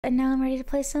And now I'm ready to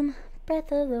play some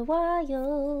Breath of the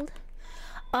Wild.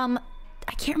 I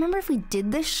can't remember if we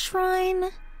did this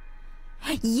shrine.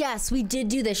 Yes, we did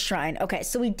do this shrine. Okay,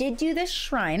 so we did do this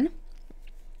shrine.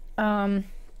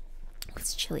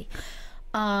 It's chilly.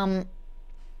 And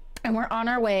we're on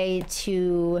our way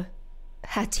to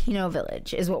Hateno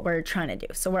Village is what we're trying to do.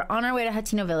 So we're on our way to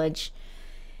Hateno Village.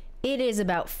 It is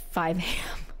about 5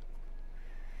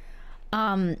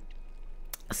 a.m.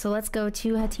 So let's go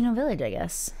to Hateno Village, I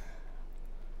guess.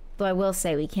 Though I will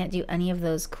say we can't do any of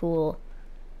those cool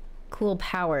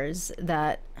powers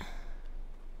that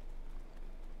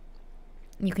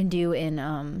you can do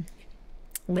in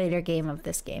later game of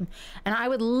this game. And I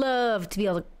would love to be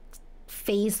able to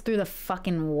phase through the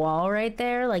fucking wall right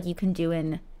there like you can do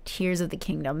in Tears of the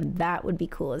Kingdom. That would be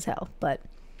cool as hell, but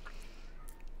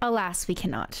alas, we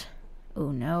cannot.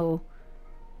 Oh no.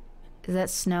 Is that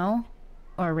snow?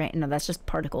 Or rain? No, that's just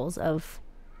particles of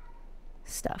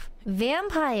stuff.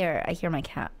 Vampire! I hear my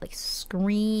cat like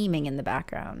screaming in the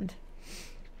background.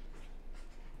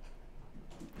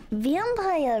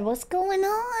 Vampire, what's going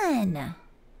on?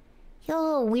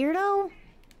 Yo, weirdo?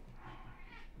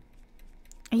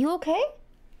 Are you okay?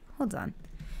 Hold on.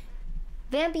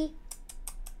 Vampy.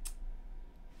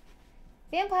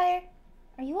 Vampire,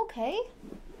 are you okay?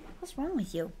 What's wrong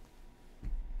with you? You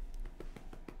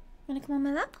wanna come on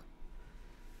my lap?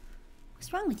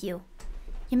 What's wrong with you?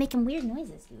 You're making weird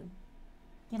noises, dude.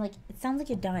 You're like, it sounds like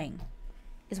you're dying.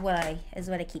 Is what I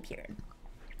keep hearing.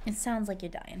 It sounds like you're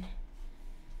dying.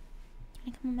 Can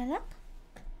I come on my lap?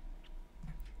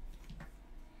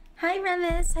 Hi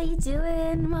Remus, how you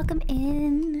doing? Welcome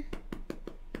in.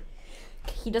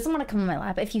 He doesn't want to come on my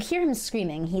lap. If you hear him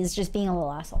screaming, he's just being a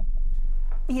little asshole.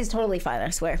 He's totally fine,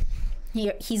 I swear.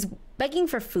 He's begging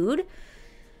for food,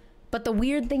 but the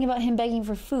weird thing about him begging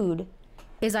for food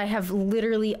is I have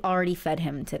literally already fed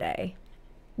him today.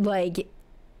 Like,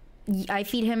 I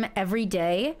feed him every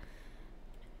day.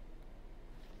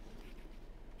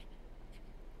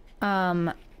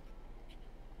 I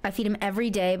feed him every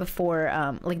day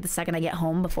before, like the second I get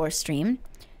home before stream.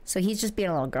 So he's just being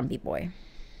a little grumpy boy.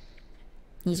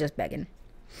 He's just begging.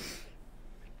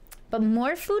 But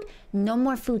more food? No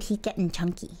more food. He getting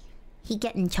chunky. He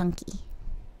getting chunky.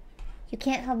 You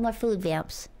can't have more food,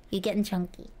 Vamps. You're getting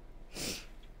chunky.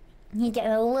 He's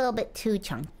getting a little bit too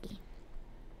chunky.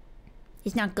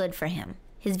 It's not good for him.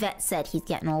 His vet said he's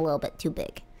getting a little bit too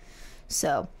big.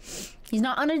 So, he's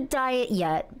not on a diet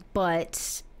yet,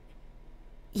 but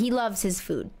he loves his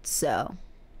food, so.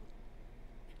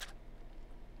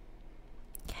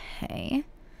 Okay.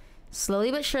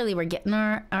 Slowly but surely, we're getting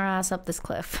our ass up this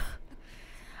cliff.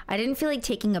 I didn't feel like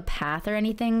taking a path or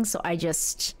anything, so I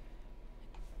just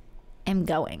am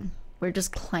going. We're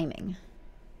just climbing.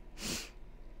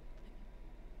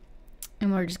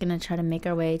 And we're just gonna try to make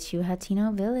our way to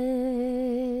Hateno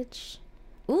Village.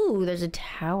 Ooh, there's a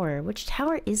tower. Which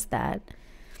tower is that?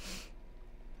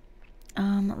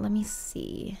 Let me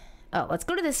see. Oh, let's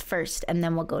go to this first, and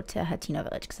then we'll go to Hateno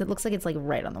Village, because it looks like it's like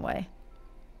right on the way.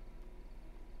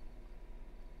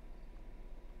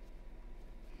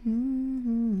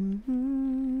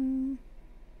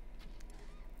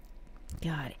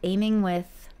 God, aiming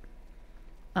with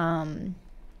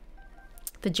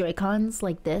the Joy-Cons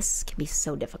like this can be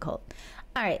so difficult.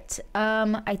 All right,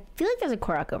 I feel like there's a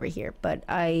Korok over here, but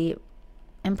I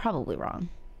am probably wrong.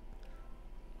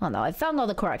 Well, no, I've found all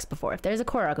the Koroks before. If there's a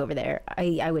Korok over there,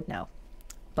 I would know.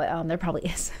 But there probably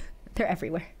is. They're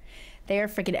everywhere. They are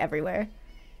freaking everywhere.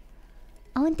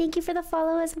 Oh, and thank you for the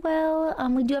follow as well.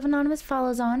 We do have anonymous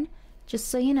follows on, just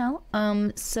so you know.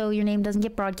 So your name doesn't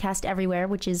get broadcast everywhere,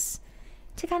 which is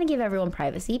to kind of give everyone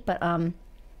privacy. But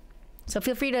so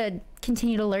feel free to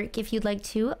continue to lurk if you'd like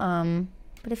to.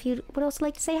 But if you would also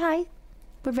like to say hi,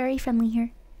 we're very friendly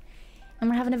here. And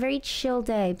we're having a very chill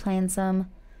day playing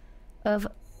some of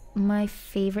my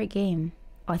favorite game.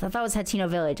 Oh, I thought that was Hateno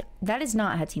Village. That is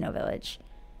not Hateno Village.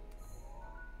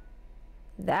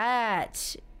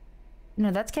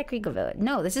 No, that's Kakariko Village.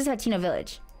 No, this is Hateno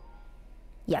Village.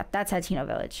 Yeah, that's Hateno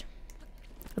Village.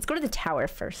 Let's go to the tower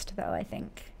first, though, I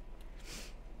think.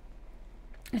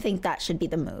 I think that should be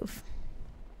the move.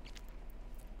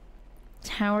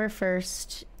 Tower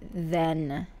first,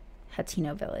 then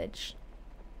Hateno Village.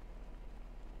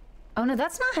 Oh no,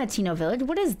 that's not Hateno Village.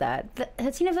 What is that? The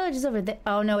Hateno Village is over there.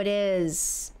 Oh no, it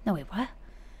is. No, wait, what?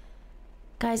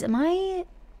 Guys, am I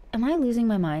losing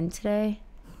my mind today?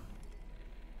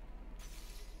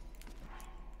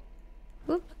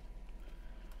 Whoop.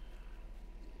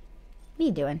 What are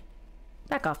you doing?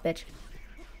 Back off, bitch.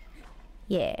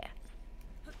 Yeah.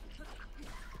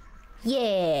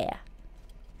 Yeah.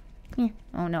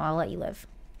 Oh no, I'll let you live.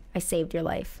 I saved your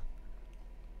life.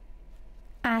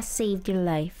 I saved your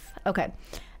life. Okay.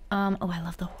 Oh, I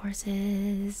love the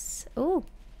horses. Oh.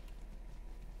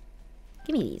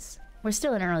 Give me these. We're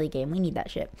still in an early game. We need that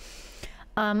shit.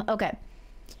 Okay.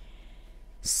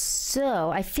 So,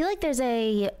 I feel like there's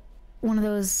one of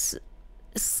those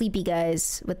sleepy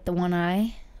guys with the one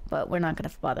eye, but we're not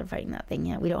gonna bother fighting that thing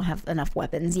yet. We don't have enough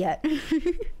weapons yet.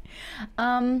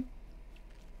 Oh,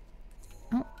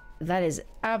 that is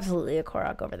absolutely a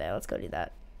Korok over there. Let's go do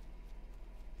that.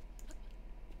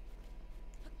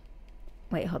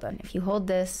 Wait, hold on. If you hold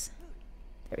this,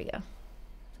 there we go.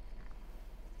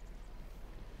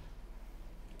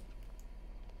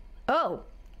 Oh,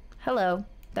 hello.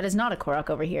 That is not a Korok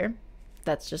over here.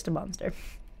 That's just a monster.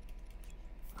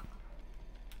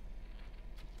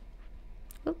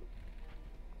 Oop.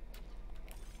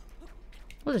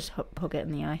 We'll just poke it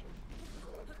in the eye.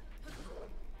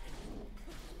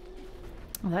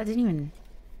 Oh, that didn't even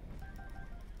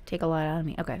take a lot out of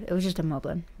me. Okay, it was just a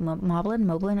Moblin.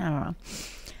 Moblin? I don't know.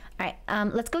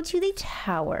 Alright, let's go to the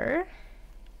tower.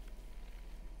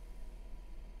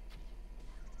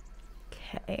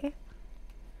 Okay.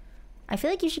 I feel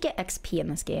like you should get XP in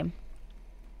this game.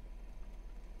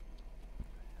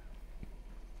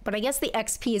 But I guess the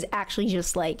XP is actually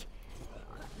just like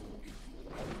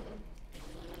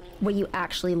what you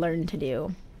actually learn to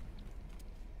do.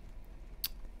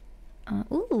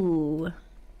 Ooh.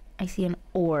 I see an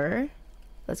ore.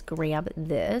 Let's grab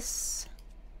this.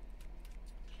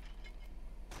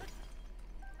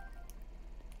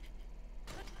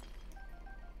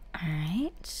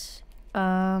 Alright.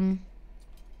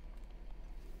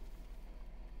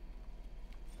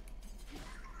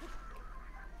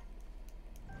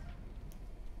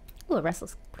 Ooh, a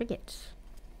restless cricket.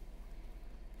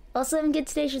 Also, I'm good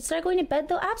today. Should start going to bed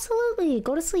though? Absolutely.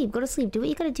 Go to sleep. Go to sleep. Do what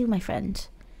you gotta do, my friend.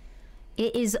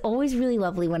 It is always really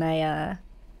lovely when I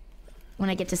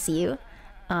get to see you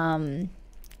on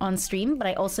stream, but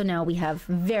I also know we have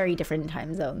very different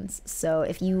time zones. So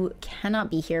if you cannot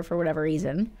be here for whatever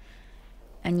reason,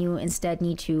 and you instead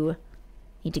need to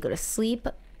go to sleep,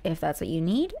 if that's what you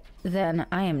need, then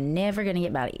I am never gonna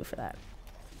get mad at you for that.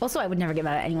 Also, I would never get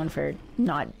mad at anyone for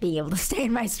not being able to stay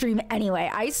in my stream anyway.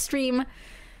 I stream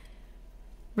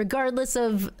regardless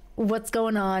of what's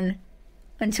going on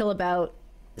until about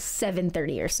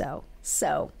 7:30 or so.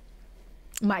 So,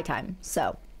 my time.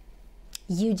 So,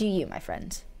 you do you, my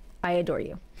friend. I adore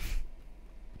you.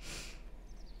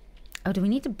 Oh, do we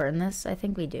need to burn this? I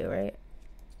think we do, right?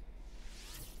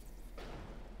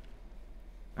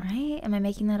 Right? Am I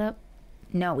making that up?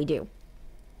 No, we do.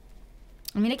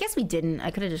 I mean, I guess we didn't.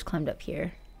 I could have just climbed up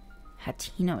here.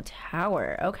 Hateno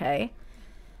Tower. Okay.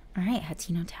 Alright,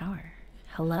 Hateno Tower.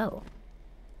 Hello.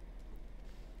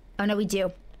 Oh, no, we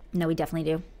do. No, we definitely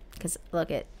do. Because,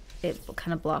 look, it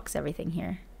kind of blocks everything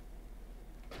here.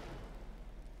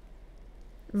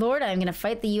 Lord, I'm going to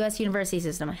fight the U.S. university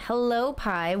system. Hello,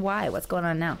 Pi. Why? What's going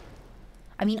on now?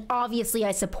 I mean, obviously,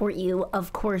 I support you.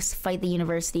 Of course, fight the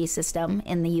university system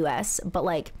in the U.S. But,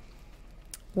 like,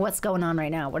 what's going on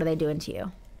right now? What are they doing to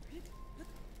you?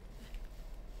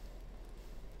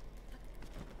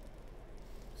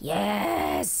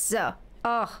 Yes!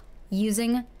 Oh,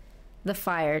 using the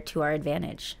fire to our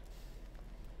advantage.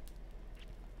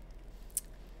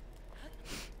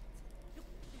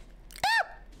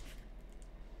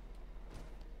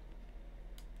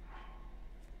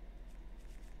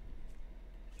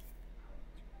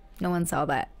 No one saw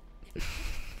that.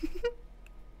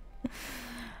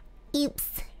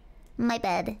 Oops. My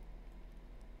bad.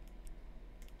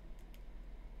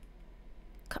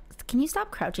 Can you stop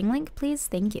crouching, Link, please?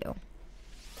 Thank you.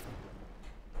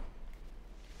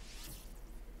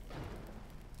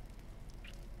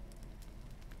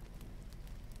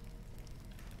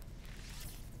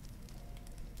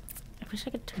 I wish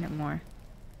I could turn it more.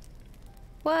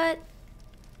 What?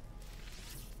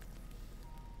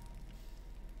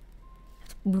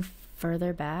 Move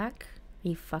further back? Are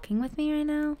you fucking with me right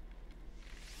now?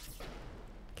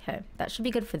 Okay, that should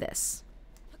be good for this.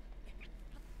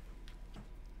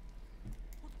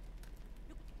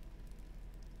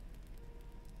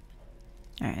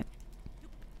 Alright.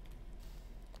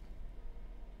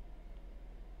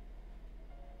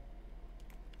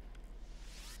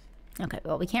 Okay,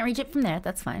 well, we can't reach it from there.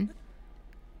 That's fine.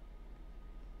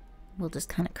 We'll just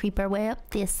kind of creep our way up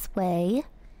this way.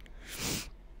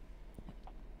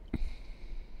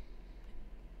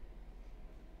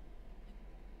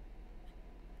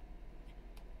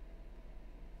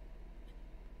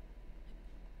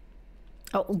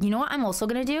 Oh, you know what I'm also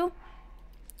gonna do?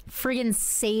 Friggin'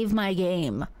 save my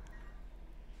game.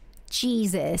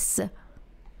 Jesus.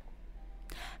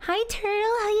 Hi,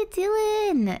 Turtle. How you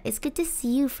doing? It's good to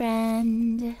see you,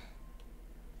 friend.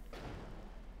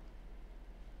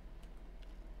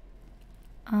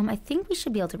 I think we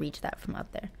should be able to reach that from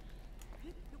up there.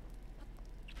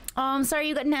 Oh, I'm sorry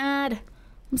you got an ad.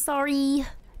 I'm sorry.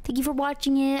 Thank you for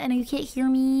watching it. I know you can't hear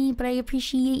me, but I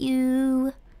appreciate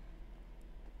you.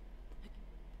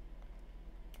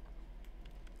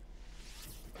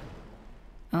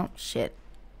 Oh, shit.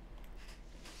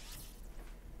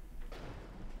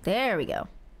 There we go.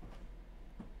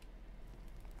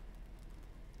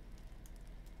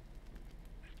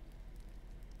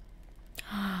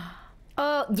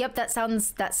 Oh, yep, that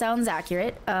sounds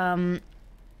accurate.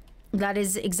 That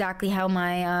is exactly how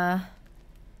my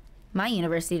my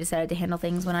university decided to handle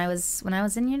things when I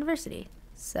was in university.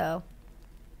 So,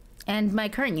 and my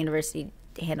current university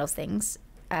handles things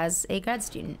as a grad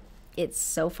student. It's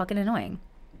so fucking annoying.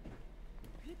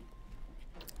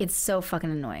 It's so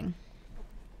fucking annoying.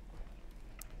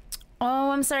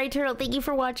 Oh, I'm sorry, Turtle. Thank you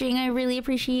for watching. I really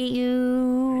appreciate you.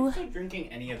 Are you still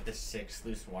drinking any of the 6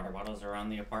 loose water bottles around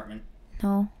the apartment?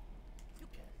 No.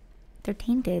 Okay. They're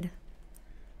tainted.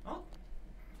 Well,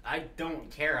 I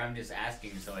don't care. I'm just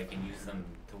asking so I can use them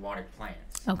to water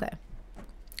plants. Okay.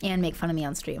 And make fun of me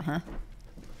on stream, huh?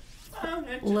 Well,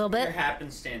 A little bit. Your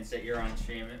happenstance that you're on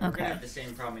stream. We're Okay. gonna have the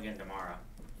same problem again tomorrow.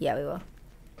 Yeah, we will.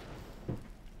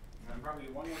 And probably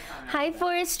one more time. Hi,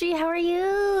 Forestry. How are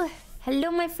you?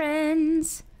 Hello, my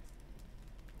friends.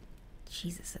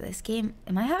 Jesus, this game.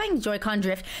 Am I having Joy-Con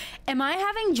drift? Am I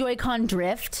having Joy-Con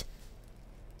drift?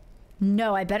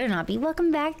 No, I better not be.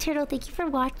 Welcome back, Turtle. Thank you for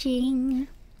watching.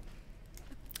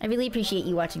 I really appreciate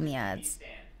you watching the ads.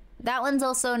 That one's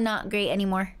also not great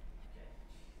anymore.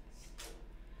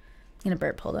 I'm gonna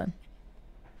burp. Hold on.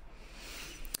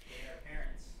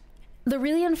 The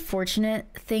really unfortunate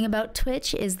thing about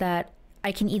Twitch is that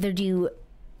I can either do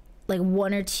like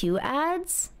 1 or 2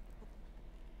 ads,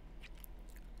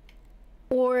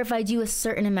 or if I do a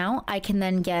certain amount, I can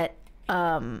then get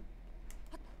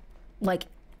like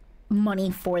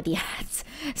money for the ads.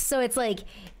 So it's like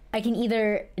I can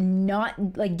either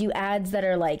not like do ads that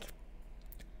are like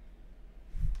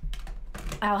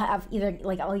I'll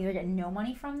either get no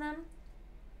money from them,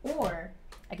 or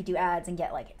I could do ads and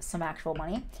get like some actual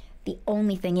money. The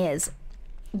only thing is,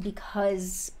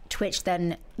 because Twitch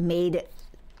then made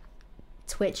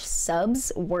Twitch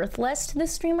subs worthless to the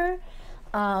streamer,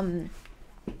 I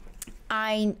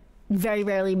very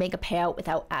rarely make a payout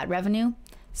without ad revenue,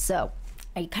 so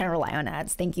I kind of rely on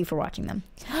ads. Thank you for watching them.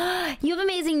 You have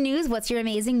amazing news. What's your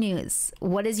amazing news?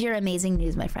 What is your amazing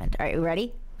news, my friend? All right, we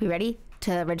ready? We ready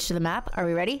to register the map? Are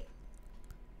we ready?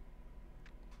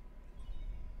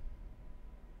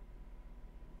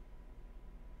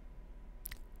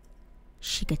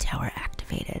 Sheikah Tower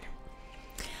activated.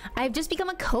 I've just become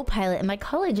a co-pilot in my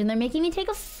college, and they're making me take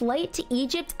a flight to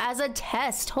Egypt as a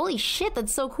test. Holy shit,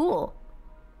 that's so cool.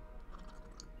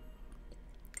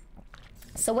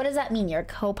 So what does that mean? You're a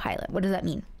co-pilot. What does that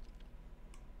mean?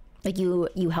 Like you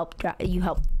help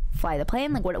fly the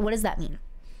plane? Like what does that mean?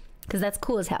 Because that's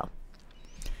cool as hell.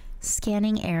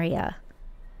 Scanning area.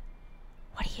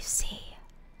 What do you see?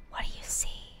 What do you see?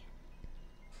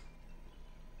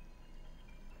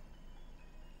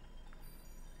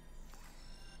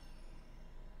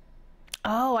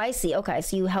 Oh, I see. Okay,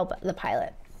 so you help the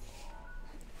pilot.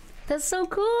 That's so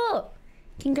cool.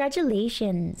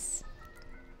 Congratulations.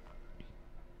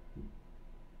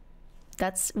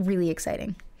 That's really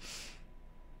exciting.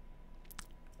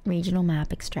 Regional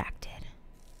map extracted.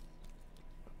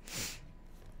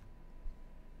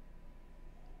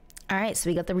 All right, so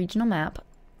we got the regional map.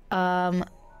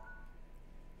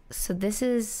 So this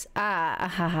is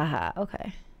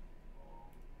okay.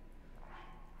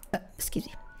 Excuse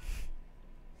me.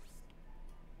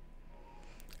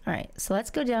 All right, so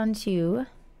let's go down to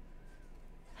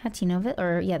Hateno Village,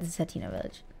 or yeah, this is Hateno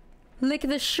Village. Lick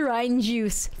the shrine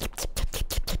juice.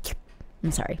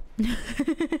 I'm sorry.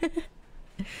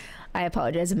 I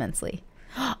apologize immensely.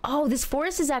 Oh, this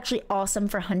forest is actually awesome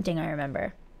for hunting, I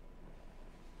remember.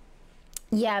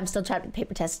 Yeah, I'm still trapped with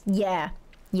paper test. Yeah.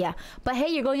 But hey,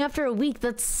 you're going after a week.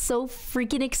 That's so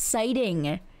freaking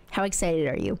exciting. How excited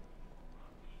are you?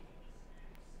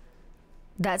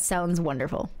 That sounds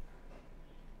wonderful.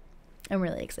 I'm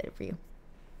really excited for you.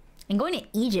 And going to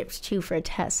Egypt too for a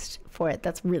test for it.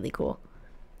 That's really cool.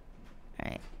 All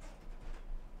right.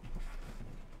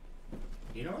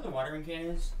 Do you know where the watering can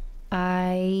is?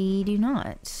 I do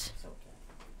not. It's okay.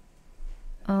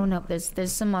 Oh no,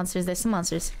 there's some monsters. There's some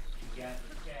monsters. Yeah.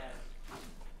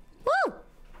 Woo!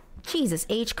 Jesus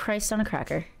H Christ on a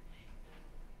cracker.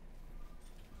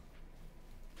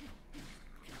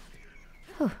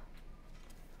 Whew.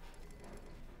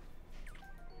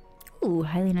 Ooh,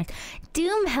 highly nice.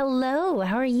 Doom, hello.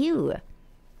 How are you?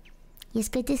 It's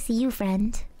good to see you,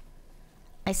 friend.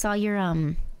 I saw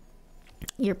your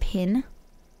pin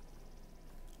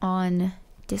on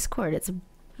Discord. It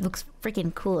looks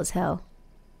freaking cool as hell.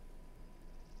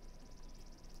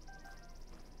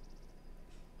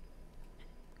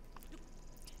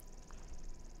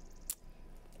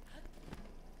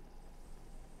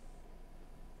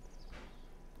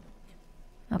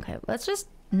 Okay, let's just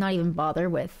not even bother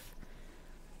with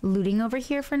looting over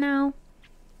here for now.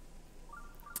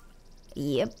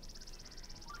 Yep.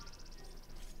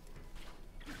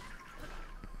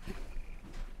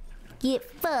 Get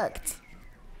fucked.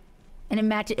 And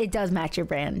it does match your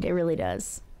brand. It really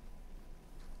does.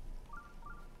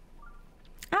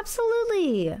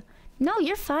 Absolutely. No,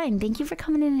 you're fine. Thank you for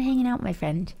coming in and hanging out, my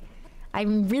friend.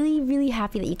 I'm really, really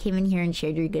happy that you came in here and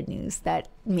shared your good news. That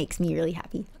makes me really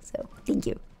happy. So, thank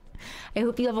you. I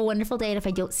hope you have a wonderful day, and if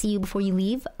I don't see you before you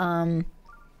leave,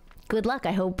 good luck.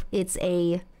 I hope it's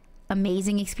a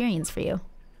amazing experience for you.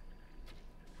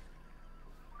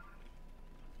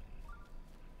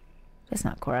 That's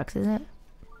not Koroks, is it?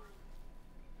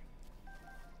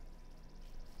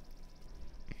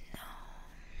 No.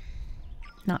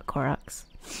 Not Koroks.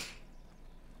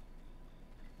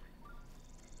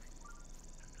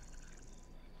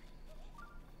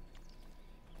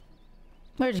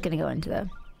 We're just gonna go into the...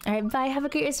 Alright, bye. Have a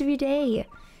great rest of your day.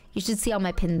 You should see all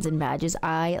my pins and badges.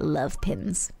 I love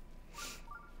pins.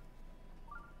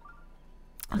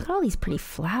 Look at all these pretty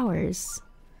flowers.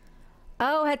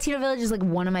 Oh, Hateno Village is like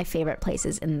one of my favorite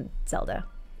places in Zelda.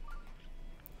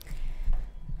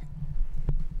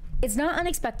 It's not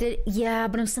unexpected. Yeah,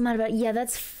 but I'm so mad about it. Yeah,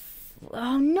 that's...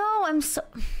 Oh no, I'm so...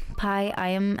 Pi, I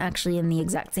am actually in the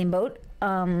exact same boat.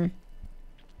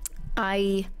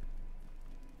 I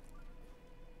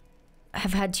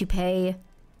have had to pay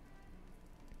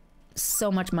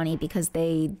so much money because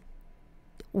they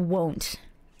won't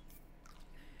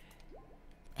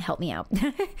help me out.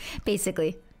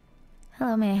 Basically.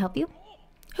 Hello, may I help you?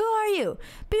 Who are you?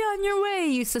 Be on your way,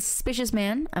 you suspicious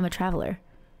man. I'm a traveler.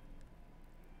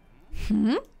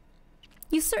 Hmm?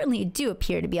 You certainly do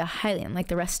appear to be a Hylian like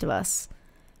the rest of us.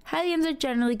 Hylians are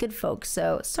generally good folks,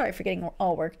 so sorry for getting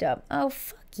all worked up. Oh,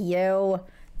 fuck you.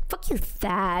 Fuck you,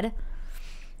 Thad.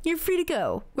 You're free to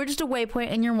go. We're just a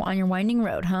waypoint and you're on your winding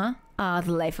road, huh? Ah,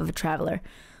 the life of a traveler.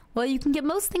 Well, you can get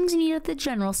most things you need at the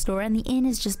general store, and the inn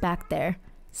is just back there.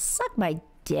 Suck my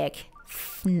dick.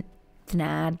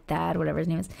 Thad, whatever his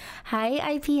name is.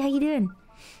 Hi, IP, how you doing?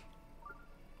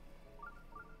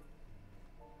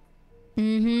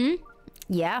 Mm-hmm.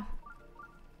 Yeah.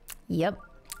 Yep.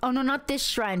 Oh, no, not this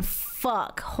shrine.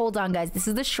 Fuck. Hold on, guys. This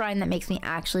is the shrine that makes me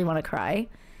actually want to cry.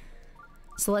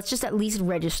 So let's just at least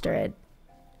register it.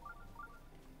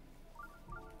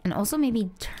 And also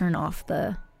maybe turn off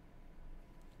that,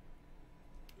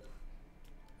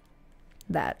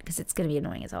 because it's going to be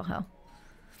annoying as all hell.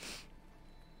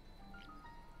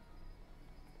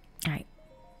 Alright.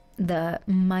 The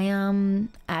Myahm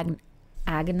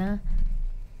Agana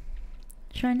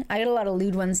shrine. I got a lot of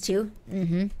lewd ones too.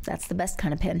 That's the best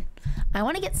kind of pin. I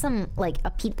want to get some, like, a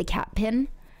Pete the Cat pin.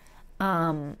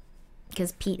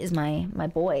 Because Pete is my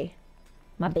boy.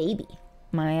 My baby.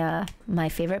 My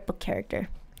favorite book character.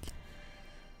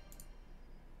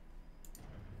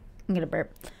 I'm gonna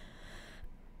burp.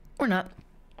 Or not.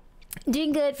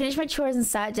 Doing good. Finished my chores and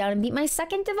sat down and beat my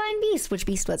second divine beast. Which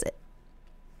beast was it?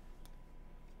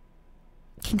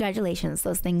 Congratulations.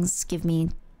 Those things give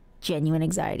me genuine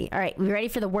anxiety. Alright, we ready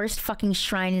for the worst fucking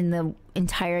shrine in the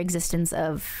entire existence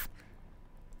of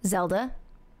Zelda?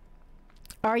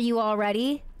 Are you all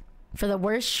ready for the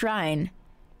worst shrine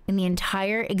in the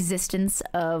entire existence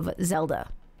of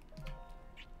Zelda?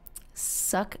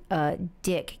 Suck a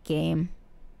dick, game.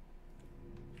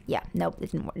 Yeah, nope,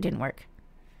 it didn't work.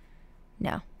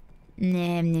 No.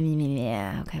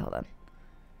 Okay, hold on.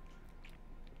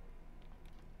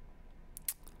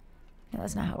 No,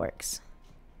 that's not how it works.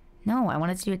 No, I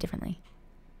wanted to do it differently.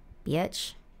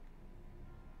 Bitch.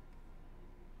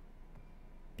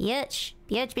 Bitch.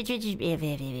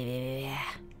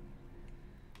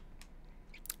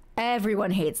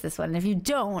 Everyone hates this one. And if you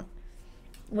don't,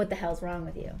 what the hell's wrong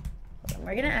with you? Hold on,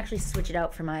 we're gonna actually switch it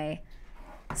out for my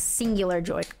singular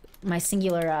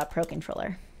Pro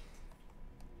controller.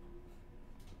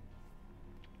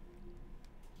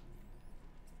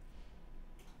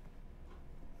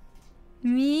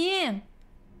 Yeah.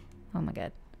 Oh my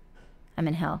god. I'm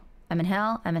in hell. I'm in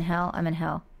hell. I'm in hell. I'm in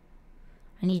hell.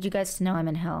 I need you guys to know I'm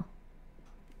in hell.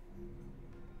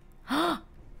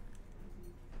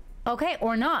 Okay,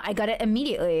 or not. I got it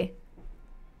immediately.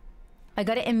 I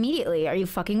got it immediately. Are you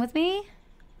fucking with me?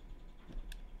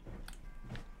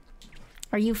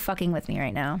 Are you fucking with me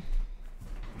right now?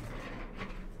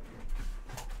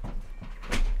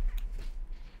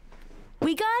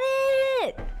 We got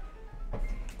it!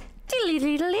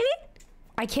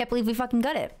 I can't believe we fucking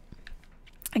got it.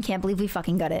 I can't believe we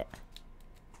fucking got it.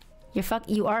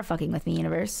 You are fucking with me,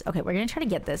 universe. Okay, we're gonna try to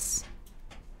get this.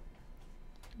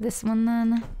 This one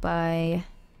then by...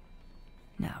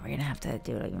 No, we're gonna have to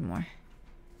do it even more.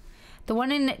 The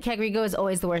one in Kakariko is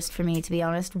always the worst for me, to be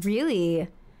honest. Really?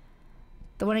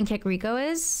 The one in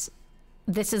Kakariko is?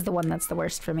 This is the one that's the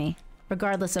worst for me.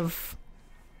 Regardless of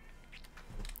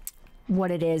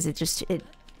what it is, it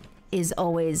is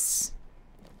always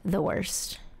the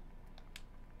worst.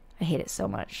 I hate it so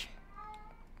much.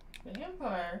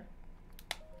 Vampire.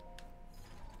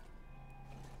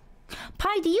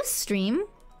 Pi, do you stream?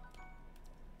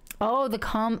 Oh, the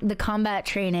combat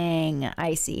training.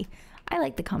 I see. I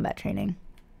like the combat training.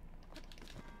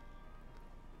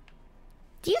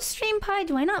 Do you stream, Pi?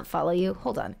 Do I not follow you?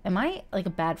 Hold on. Am I like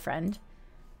a bad friend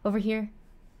over here?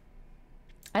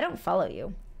 I don't follow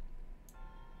you.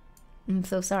 I'm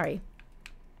so sorry.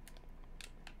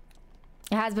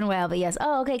 It has been a while, but yes.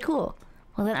 Oh, okay, cool.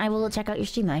 Well, then I will check out your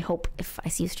stream. I hope if I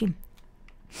see you stream.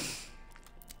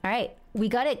 All right, we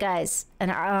got it, guys.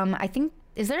 And I think,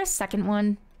 is there a second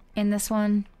one in this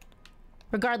one?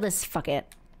 Regardless, fuck it.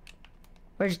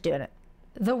 We're just doing it.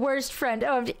 The worst friend.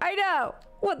 Oh, I know.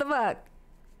 What the fuck?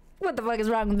 What the fuck is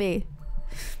wrong with me?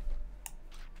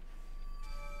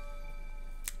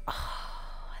 Oh,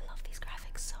 I love these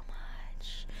graphics so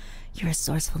much. Your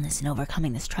resourcefulness in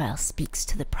overcoming this trial speaks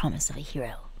to the promise of a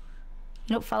hero.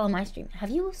 You don't follow my stream.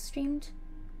 Have you streamed?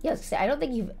 Yes, I don't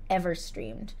think you've ever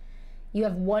streamed. You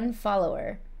have one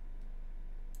follower.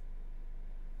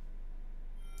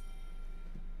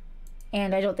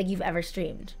 And I don't think you've ever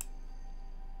streamed.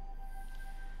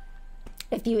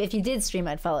 If you did stream,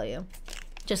 I'd follow you.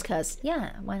 Just cause,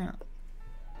 yeah, why not?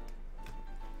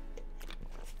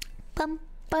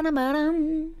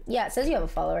 Yeah, it says you have a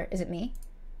follower. Is it me?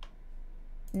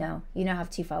 No, you now have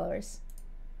 2 followers.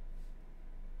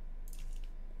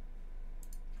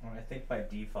 Well, I think by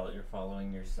default you're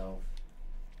following yourself.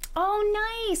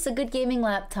 Oh, nice! A good gaming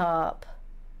laptop.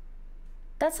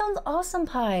 That sounds awesome,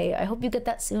 Pi. I hope you get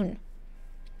that soon.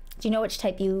 Do you know which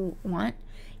type you want?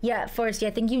 Yeah, Forrest, I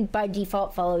think you by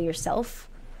default follow yourself.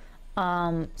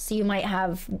 So you might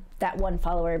have that one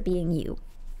follower being you.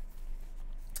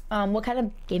 What kind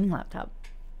of gaming laptop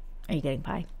are you getting,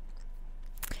 Pi?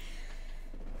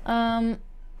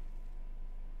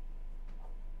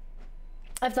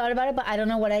 I've thought about it, but I don't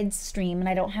know what I'd stream, and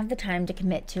I don't have the time to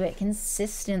commit to it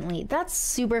consistently. That's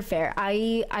super fair.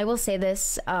 I will say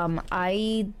this.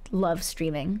 I love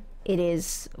streaming. It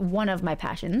is one of my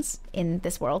passions in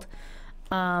this world.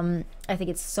 I think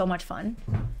it's so much fun.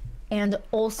 And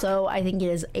also, I think it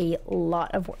is a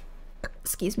lot of work.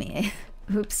 Excuse me.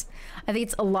 Oops. I think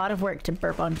it's a lot of work to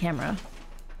burp on camera.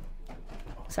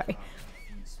 Sorry.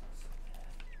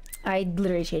 I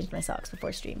literally changed my socks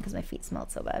before stream because my feet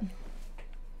smelled so bad.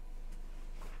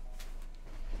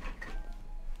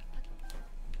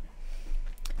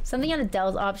 Something out of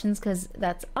Dell's options because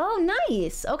that's... Oh,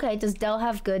 nice! Okay, does Dell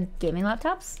have good gaming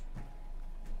laptops?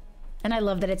 And I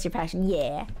love that it's your passion.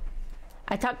 Yeah.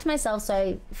 I talk to myself, so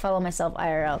I follow myself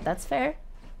IRL. That's fair.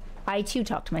 I, too,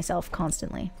 talk to myself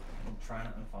constantly. I'm trying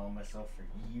to unfollow myself for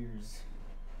years.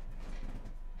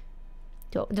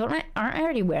 Aren't I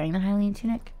already wearing the Hylian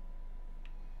tunic?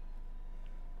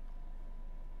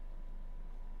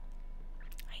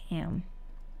 I am.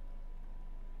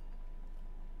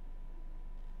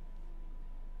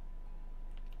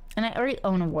 And I already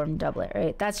own a warm doublet,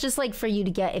 right? That's just like for you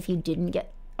to get if you didn't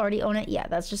already own it. Yeah,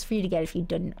 that's just for you to get if you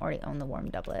didn't already own the warm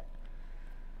doublet.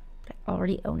 But I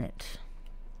already own it.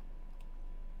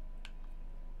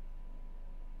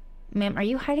 Ma'am, are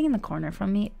you hiding in the corner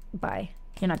from me? Bye.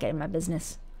 You're not getting my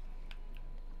business.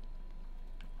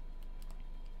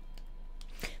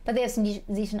 But they have some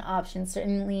decent options,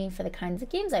 certainly for the kinds of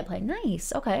games I play.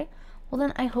 Nice. Okay. Well,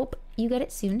 then I hope you get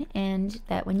it soon, and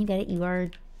that when you get it,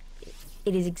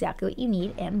 it is exactly what you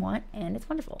need and want, and it's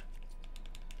wonderful.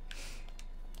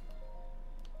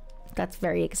 That's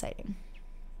very exciting.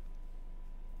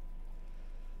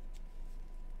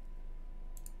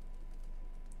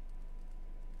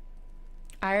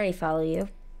 I already follow you.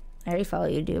 I already follow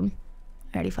you, Doom.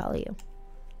 I already follow you.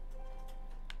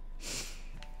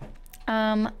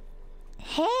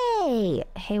 Hey!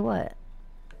 Hey, what?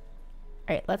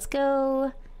 Alright, let's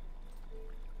go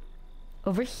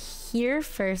over here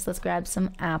first. Let's grab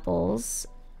some apples.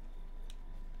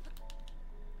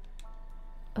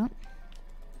 Oh.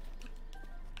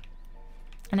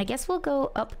 And I guess we'll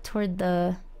go up toward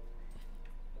the...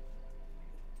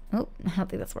 Oh, I don't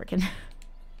think that's working.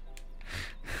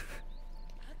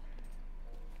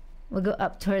 We'll go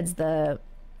up towards the...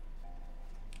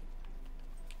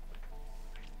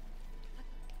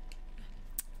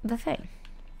 thing.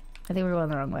 I think we're going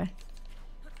the wrong way.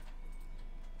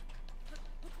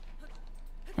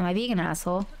 Am I being an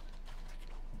asshole?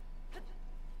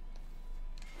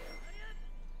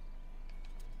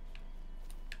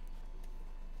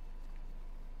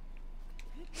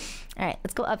 Alright,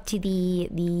 let's go up to the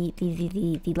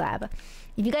lab.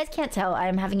 If you guys can't tell,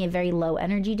 I'm having a very low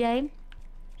energy day.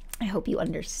 I hope you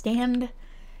understand.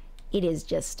 It is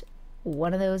just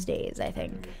one of those days, I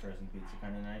think. Maybe a frozen pizza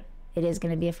kind of night. It is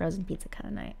going to be a frozen pizza kind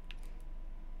of night.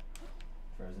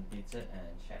 Frozen pizza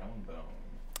and shadow and bone.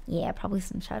 Yeah, probably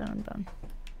some shadow and bone.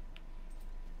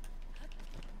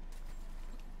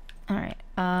 Alright,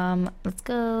 let's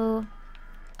go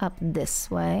up this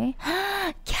way.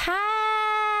 Kaz!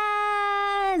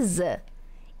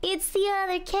 It's the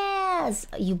other Kaz!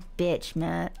 You bitch,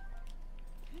 Matt.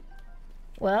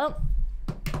 Well,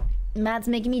 Matt's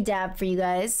making me dab for you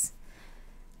guys.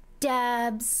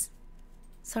 Dabs.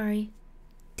 Sorry.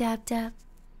 Dab, dab.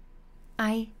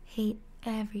 I hate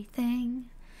everything.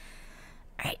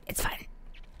 Alright, it's fine.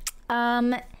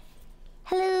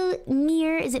 Hello,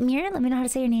 Mir. Is it Mir? Let me know how to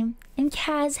say your name. And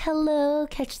Kaz, hello.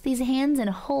 Catch these hands and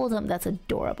hold them. That's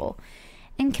adorable.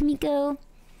 And Kamiko.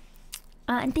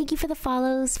 And thank you for the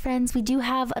follows, friends. We do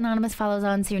have anonymous follows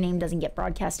on, so your name doesn't get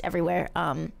broadcast everywhere.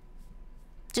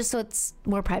 Just so it's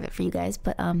more private for you guys.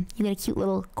 But you get a cute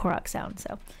little Korok sound,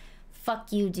 so.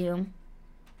 Fuck you, Doom.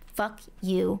 Fuck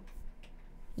you.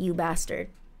 You bastard.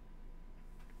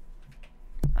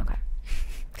 Okay.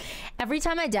 Every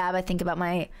time I dab, I think about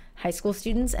my high school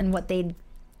students and what they'd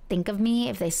think of me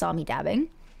if they saw me dabbing.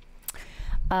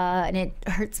 And it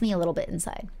hurts me a little bit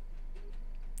inside.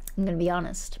 I'm gonna be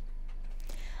honest.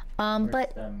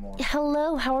 But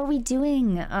hello, how are we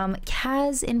doing?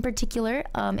 Kaz in particular,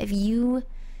 if you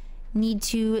need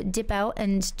to dip out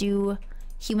and do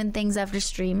human things after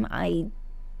stream, I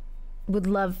would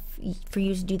love for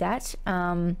you to do that.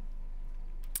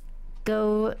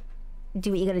 Go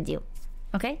do what you gotta do,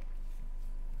 okay?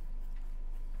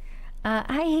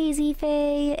 Hi Hazy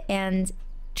Faye and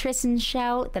Tristan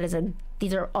Shout.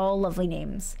 These are all lovely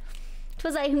names.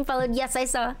 'Twas I who followed. Yes, I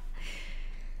saw.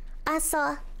 I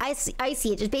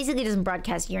see. It just basically doesn't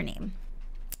broadcast your name,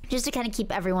 just to kind of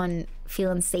keep everyone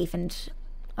feeling safe and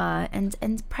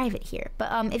private here.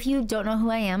 But if you don't know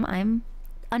who I am, I'm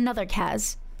another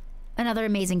Kaz, another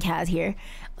amazing Kaz here.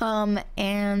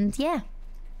 And yeah,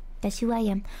 that's who I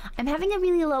am. I'm having a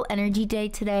really low energy day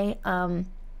today. I've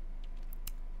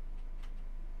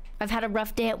had a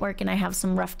rough day at work and I have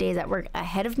some rough days at work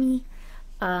ahead of me.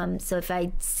 So if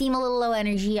I seem a little low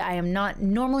energy, I am not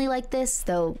normally like this,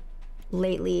 though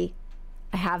lately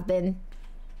I have been.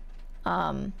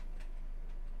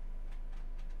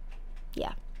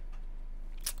 Yeah.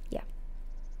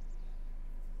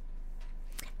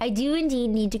 I do indeed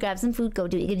need to grab some food, go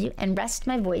do what you gotta do, and rest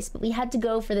my voice, but we had to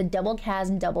go for the double Kaz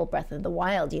and double Breath of the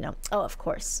Wild, you know. Oh, of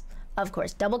course. Of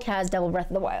course. Double Kaz, double Breath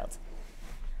of the Wild.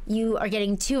 You are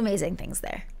getting two amazing things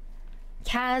there.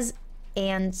 Kaz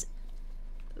and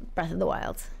Breath of the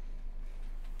Wild.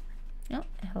 Oh,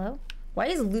 hello. Why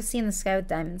is Lucy in the Sky with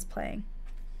Diamonds playing?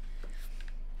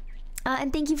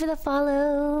 And thank you for the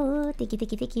follow. Thank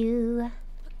you.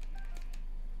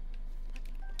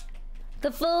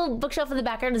 The full bookshelf in the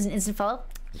background is an instant follow.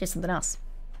 Here's something else.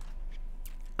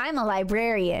 I'm a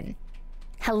librarian.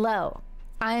 Hello.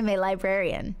 I'm a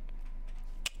librarian.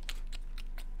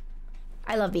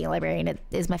 I love being a librarian. It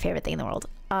is my favorite thing in the world.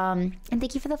 And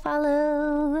thank you for the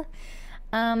follow.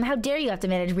 How dare you have to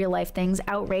manage real life things?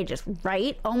 Outrageous,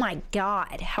 right? Oh my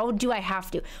god. How do I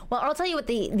have to? Well, I'll tell you what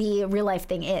the real life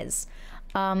thing is.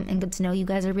 And good to know you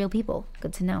guys are real people.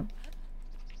 Good to know.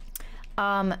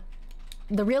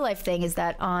 The real life thing is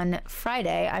that on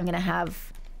Friday, I'm gonna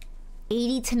have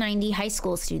 80 to 90 high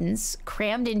school students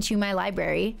crammed into my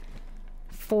library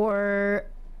for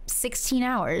 16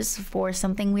 hours for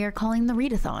something we are calling the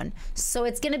readathon. So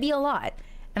it's gonna be a lot,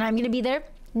 and I'm gonna be there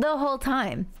the whole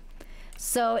time.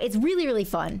 So it's really, really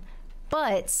fun,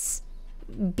 but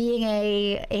being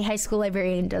a high school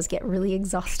librarian does get really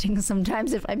exhausting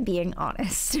sometimes, if I'm being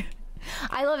honest.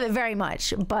 I love it very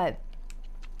much, but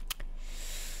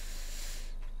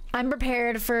I'm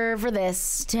prepared for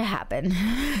this to happen.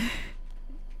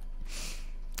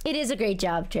 It is a great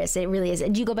job, Triss. It really is.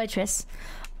 Do you go by Triss?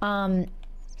 Also,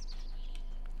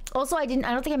 I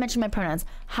don't think I mentioned my pronouns.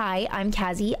 Hi, I'm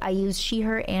Kazi. I use she,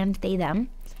 her, and they, them.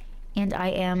 And I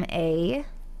am a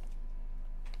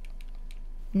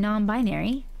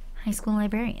non-binary high school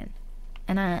librarian.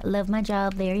 and I love my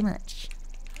job very much.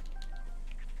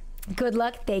 Good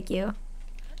luck, thank you.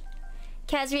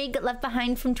 Kazri got left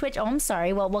behind from Twitch. Oh, I'm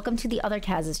sorry. Well, welcome to the other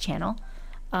Kaz's channel.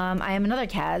 I am another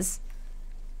Kaz,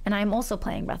 and I'm also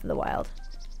playing Breath of the Wild.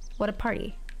 What a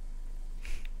party.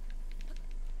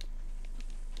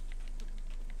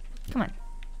 Come on.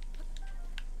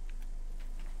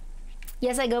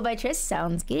 Yes, I go by Triss.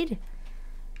 Sounds good.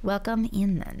 Welcome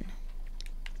in then.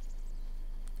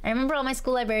 I remember all my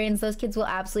school librarians. Those kids will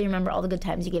absolutely remember all the good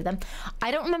times you gave them. I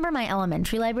don't remember my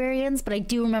elementary librarians, but I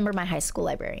do remember my high school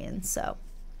librarians. So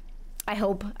I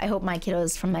hope my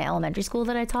kiddos from my elementary school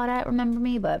that I taught at remember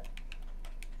me, but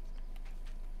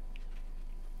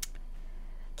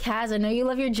Kaz, I know you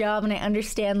love your job and I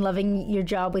understand loving your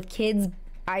job with kids,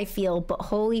 I feel, but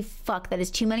holy fuck, that is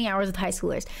too many hours with high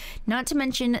schoolers. Not to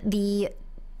mention the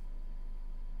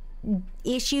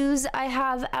issues I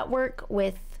have at work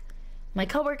with my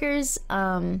coworkers,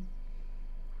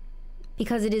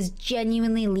 because it is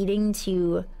genuinely leading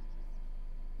to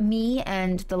me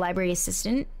and the library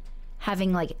assistant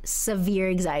having like severe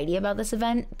anxiety about this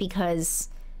event, because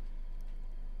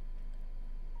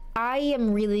I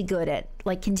am really good at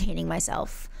like containing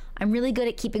myself. I'm really good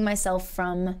at keeping myself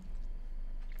from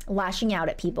lashing out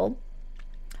at people.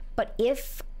 But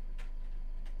if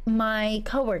my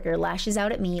coworker lashes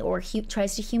out at me or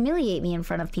tries to humiliate me in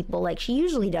front of people like she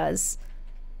usually does,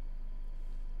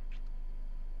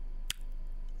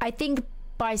 I think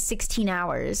by 16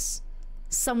 hours,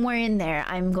 somewhere in there,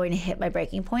 I'm going to hit my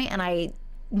breaking point. And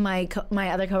my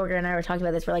other coworker and I were talking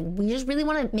about this. We're like, we just really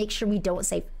want to make sure we don't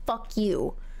say "fuck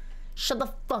you," "shut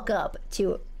the fuck up"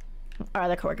 to our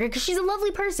other coworker, because she's a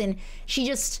lovely person. She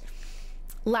just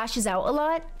lashes out a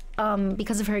lot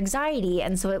because of her anxiety,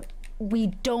 and so we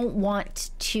don't want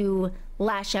to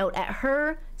lash out at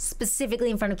her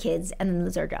specifically in front of kids and then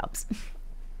lose our jobs.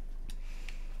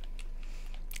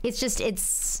 It's just,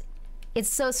 it's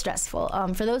so stressful.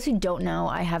 For those who don't know,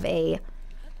 I have a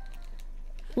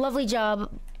lovely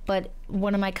job, but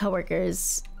one of my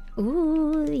coworkers,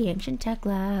 ooh, the Ancient Tech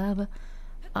Lab,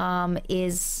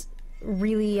 is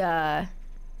really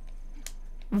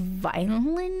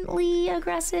violently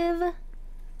aggressive.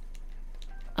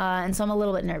 And so I'm a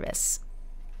little bit nervous.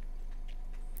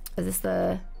 Is this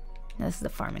the... No, this is the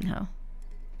farming hoe.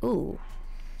 Ooh.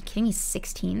 Kidding me,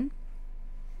 16?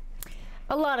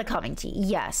 A lot of calming tea,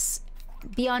 yes.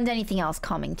 Beyond anything else,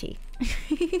 calming tea.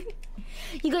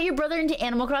 You got your brother into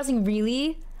Animal Crossing,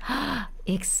 really?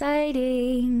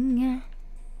 Exciting.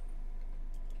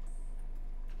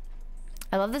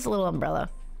 I love this little umbrella.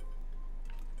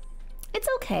 It's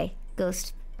okay,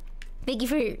 Ghost. Thank you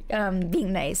for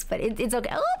being nice, but it's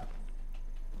okay. Oh!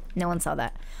 No one saw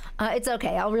that. It's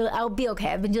okay. I'll be okay.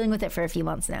 I've been dealing with it for a few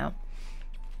months now.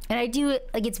 And I do,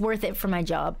 like, it's worth it for my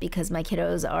job because my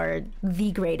kiddos are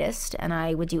the greatest and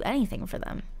I would do anything for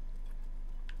them.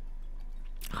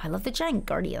 Oh, I love the giant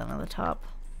guardian on the top.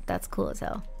 That's cool as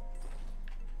hell.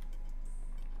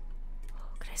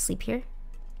 Oh, could I sleep here?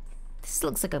 This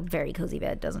looks like a very cozy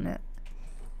bed, doesn't it?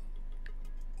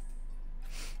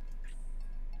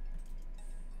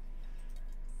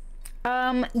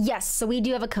 Yes, so we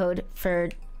do have a code for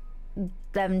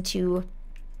them to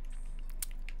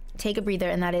take a breather,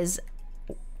 and that is,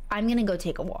 I'm gonna go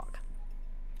take a walk.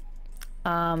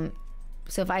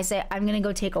 So if I say I'm gonna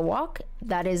go take a walk,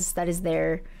 that is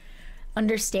their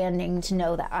understanding to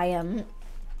know that I am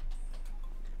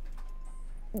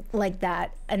like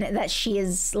that and that she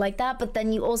is like that. But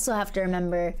then you also have to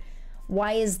remember,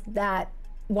 why is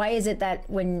it that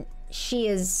when she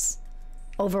is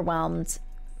overwhelmed,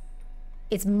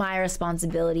 it's my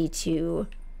responsibility to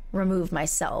remove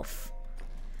myself?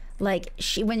 Like,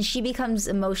 when she becomes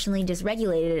emotionally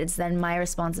dysregulated, it's then my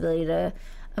responsibility to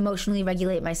emotionally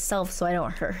regulate myself so I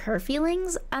don't hurt her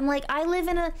feelings. I'm like, I live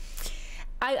in a...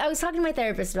 I was talking to my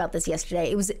therapist about this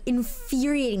yesterday. It was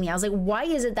infuriating me. I was like, why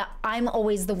is it that I'm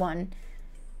always the one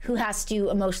who has to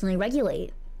emotionally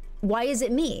regulate? Why is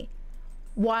it me?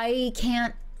 Why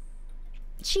can't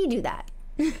she do that?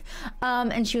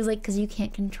 And she was like, because you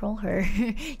can't control her.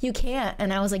 You can't.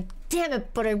 And I was like, damn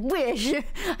it, but I wish I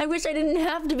didn't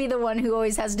have to be the one who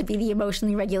always has to be the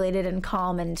emotionally regulated and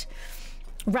calm and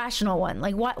rational one.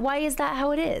 Like, why is that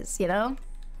how it is, you know?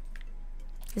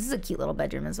 This is a cute little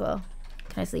bedroom as well.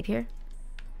 Can I sleep here?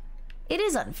 It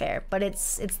is unfair, but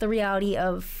it's the reality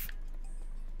of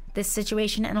this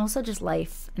situation and also just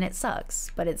life, and it sucks,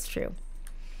 but it's true.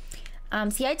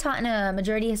 See, I taught in a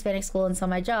majority Hispanic school, and so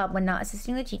my job, when not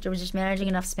assisting the teacher, was just managing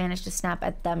enough Spanish to snap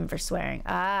at them for swearing.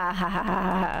 Ah, ha, ha,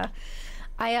 ha,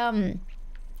 ha.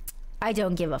 I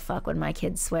don't give a fuck when my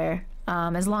kids swear,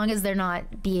 as long as they're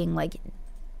not being, like,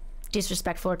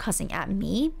 disrespectful or cussing at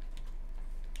me,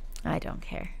 I don't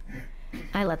care.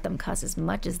 I let them cuss as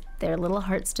much as their little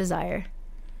hearts desire.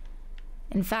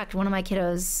 In fact, one of my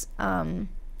kiddos,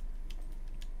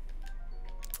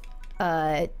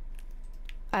 I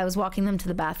was walking them to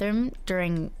the bathroom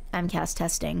during MCAS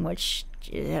testing, which,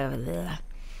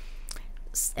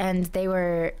 and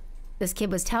this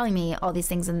kid was telling me all these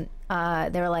things, and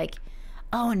they were like,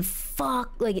 oh, and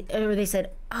fuck, like, or they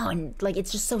said, oh, and like,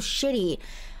 it's just so shitty.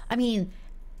 I mean,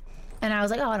 and I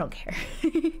was like, oh, I don't care.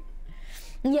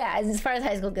 Yeah, as far as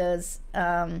high school goes,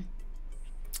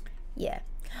 yeah.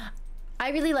 I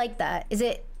really like that. Is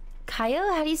it Kaya?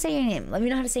 How do you say your name? Let me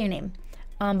know how to say your name.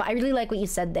 But I really like what you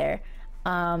said there.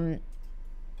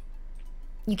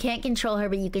 You can't control her,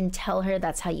 but you can tell her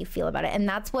that's how you feel about it. And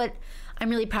that's what I'm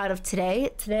really proud of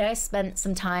today. Today I spent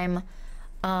some time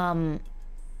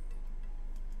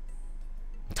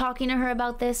talking to her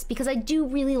about this because I do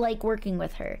really like working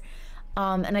with her.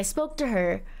 And I spoke to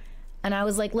her and I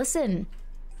was like, listen,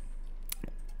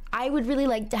 I would really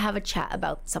like to have a chat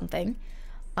about something.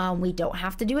 We don't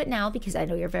have to do it now because I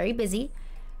know you're very busy.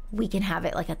 We can have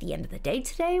it like at the end of the day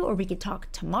today, or we could talk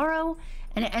tomorrow.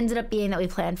 And it ended up being that we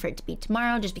planned for it to be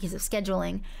tomorrow just because of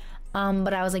scheduling.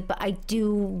 But I was like, but I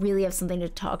do really have something to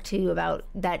talk to you about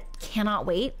that cannot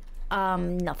wait.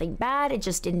 Nothing bad,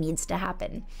 it needs to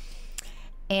happen.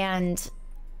 And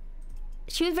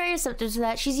she was very receptive to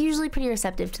that. She's usually pretty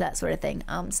receptive to that sort of thing.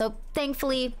 So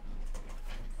thankfully,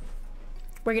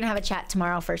 we're gonna have a chat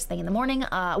tomorrow first thing in the morning.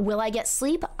 Will I get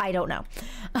sleep? I don't know.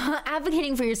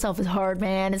 Advocating for yourself is hard,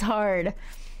 man. It's hard.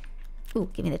 Ooh,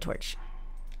 give me the torch.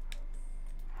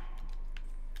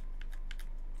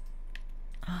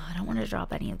 Oh, I don't want to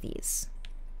drop any of these.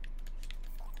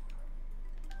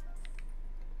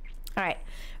 All right,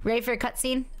 ready for a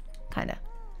cutscene? Kinda.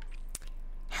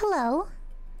 Hello.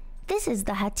 This is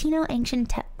the Hateno Ancient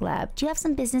Tech Lab. Do you have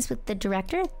some business with the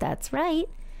director? That's right.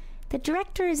 The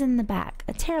director is in the back.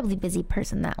 A terribly busy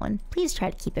person, that one. Please try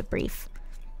to keep it brief.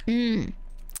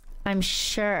 I'm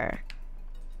sure.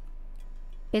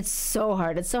 It's so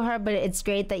hard. It's so hard, but it's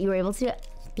great that you were able to do it.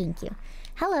 Thank you.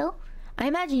 Hello. I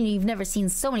imagine you've never seen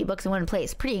so many books in one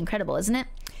place. Pretty incredible, isn't it?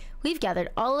 We've gathered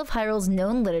all of Hyrule's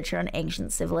known literature on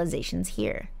ancient civilizations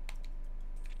here.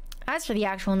 As for the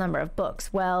actual number of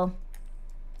books, well...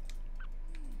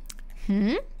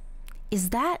 Is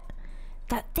that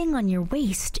thing on your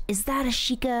waist? Is that a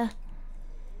Sheikah?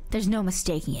 There's no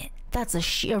mistaking it. That's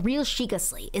a real Sheikah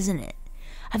slate, isn't it?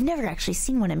 I've never actually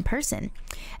seen one in person.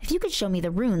 If you could show me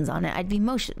the runes on it, I'd be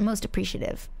most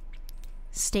appreciative.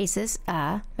 Stasis,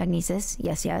 magnesis,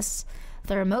 yes.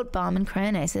 The remote bomb and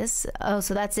cryonesis. Oh,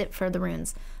 so that's it for the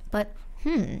runes. But,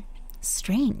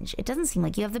 strange. It doesn't seem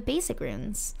like you have the basic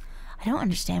runes. I don't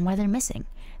understand why they're missing.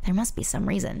 There must be some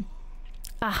reason.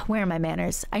 Where are my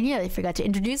manners? I nearly forgot to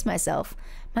introduce myself.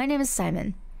 My name is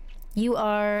Simon. You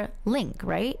are Link,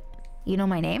 right? You know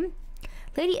my name?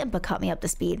 Lady Impa caught me up to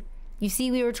speed. You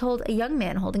see, we were told a young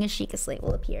man holding a Sheikah slate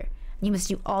will appear. You must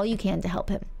do all you can to help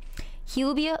him. He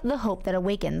will be the hope that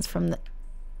awakens from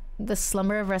the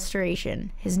slumber of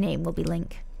restoration. His name will be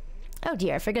Link. Oh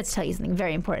dear, I forgot to tell you something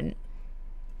very important.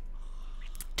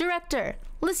 Director!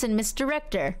 Listen, Miss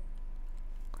Director!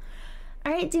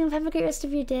 Alright, Doom, have a great rest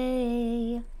of your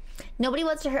day. Nobody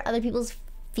wants to hurt other people's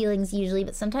feelings usually,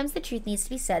 but sometimes the truth needs to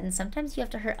be said, and sometimes you have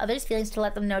to hurt others' feelings to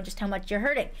let them know just how much you're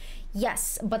hurting.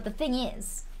 Yes, but the thing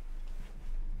is...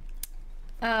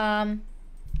 that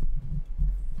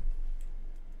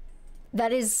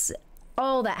is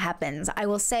all that happens. I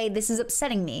will say, this is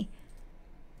upsetting me.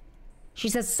 She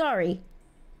says, sorry,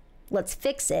 let's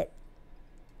fix it.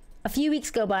 A few weeks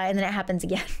go by, and then it happens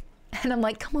again. And I'm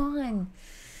like, come on.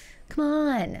 Come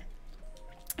on.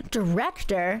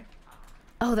 Director?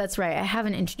 Oh, that's right. I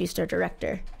haven't introduced our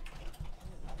director.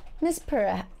 Miss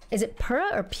Pura. Is it Pura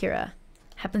or Pura?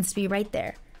 Happens to be right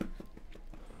there. You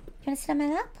want to sit on my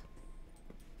lap?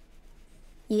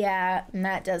 Yeah,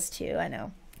 Matt does too. I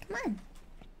know. Come on.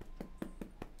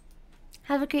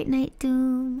 Have a great night,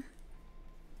 Doom.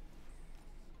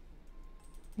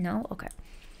 No? Okay.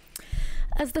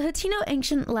 As the Hateno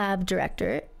Ancient Lab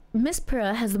Director, Miss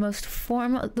Pura has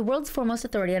the world's foremost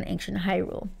authority on ancient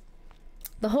Hyrule.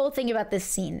 The whole thing about this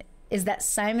scene is that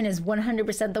Simon is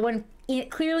 100% the one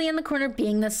clearly in the corner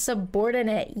being the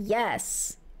subordinate.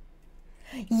 Yes.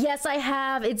 Yes, I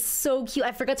have. It's so cute.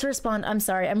 I forgot to respond. I'm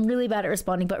sorry. I'm really bad at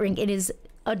responding, but Rink, it is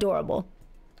adorable.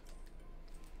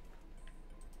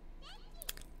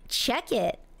 Check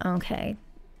it. Okay.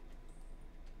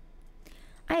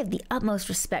 I have the utmost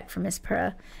respect for Miss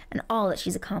Pura and all that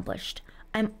she's accomplished.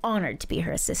 I'm honored to be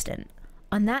her assistant.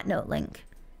 On that note, Link,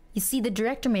 you see, the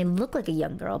director may look like a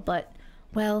young girl, but,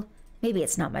 well, Maybe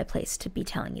it's not my place to be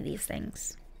telling you these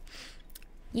things.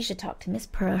 You should talk to Miss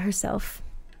Pura herself.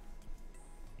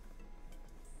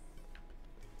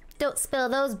 Don't spill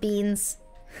those beans.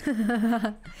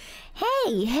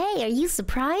 Hey, are you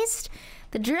surprised?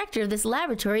 The director of this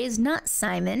laboratory is not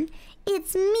Simon.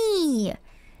 It's me.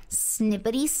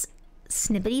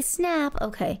 Snippity snap.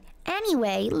 Okay.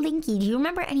 Anyway, Linky, do you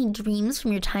remember any dreams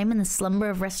from your time in the slumber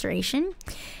of restoration?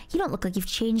 You don't look like you've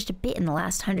changed a bit in the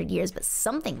last 100 years, but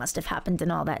something must have happened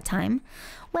in all that time.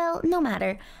 Well, no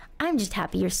matter. I'm just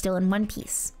happy you're still in one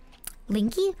piece.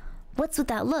 Linky, what's with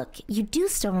that look? You do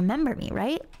still remember me,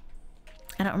 right?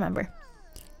 I don't remember.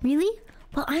 Really?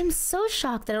 Well, I'm so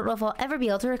shocked that I don't know if I'll ever be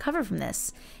able to recover from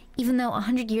this. Even though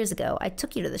 100 years ago, I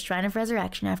took you to the Shrine of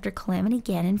Resurrection after Calamity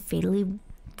Ganon fatally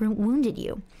wounded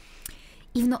you.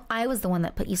 Even though I was the one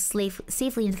that put you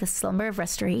safely into the slumber of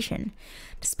restoration.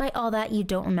 Despite all that, you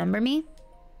don't remember me?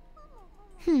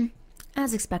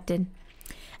 As expected.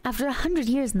 After 100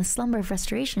 years in the slumber of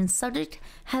restoration, subject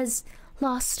has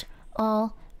lost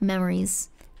all memories.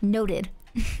 Noted.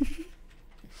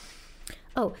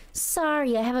 Oh,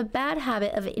 sorry, I have a bad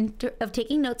habit of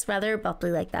taking notes rather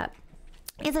abruptly like that.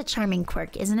 It's a charming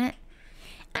quirk, isn't it?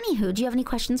 Anywho, do you have any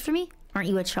questions for me? Aren't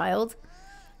you a child?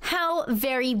 How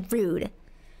very rude.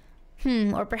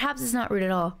 Or perhaps it's not rude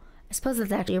at all. I suppose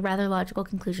that's actually a rather logical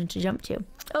conclusion to jump to.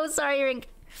 Oh, sorry, Rink.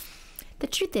 The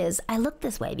truth is, I look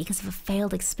this way because of a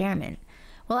failed experiment.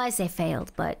 Well, I say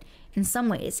failed, but in some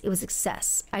ways, it was a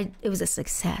success.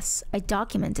 I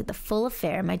documented the full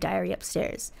affair in my diary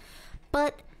upstairs.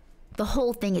 But the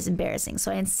whole thing is embarrassing,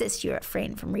 so I insist you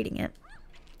refrain from reading it.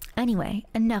 Anyway,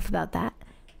 enough about that.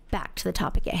 Back to the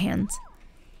topic at hand.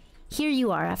 Here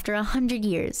you are after 100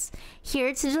 years,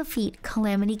 here to defeat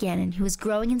Calamity Ganon, who is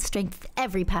growing in strength with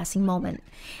every passing moment,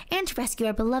 and to rescue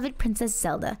our beloved Princess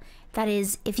Zelda, that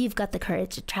is, if you've got the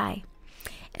courage to try.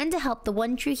 And to help the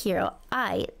one true hero,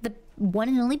 I, the one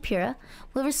and only Pura,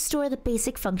 will restore the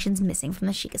basic functions missing from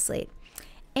the Sheikah Slate.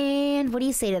 And what do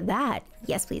you say to that?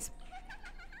 Yes, please.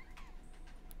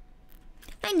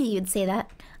 I knew you'd say that.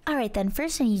 Alright then,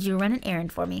 first I need you to run an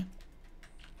errand for me.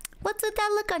 What's with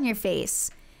that look on your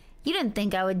face? You didn't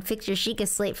think I would fix your Sheikah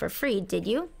Slate for free, did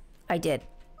you? I did.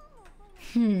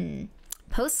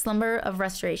 Post-slumber of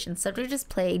restoration. Subject is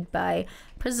plagued by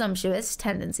presumptuous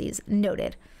tendencies.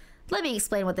 Noted. Let me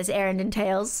explain what this errand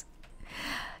entails.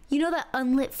 You know that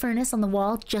unlit furnace on the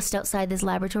wall just outside this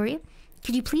laboratory?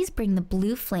 Could you please bring the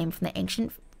blue flame from the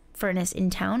ancient furnace in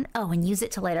town? Oh, and use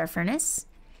it to light our furnace?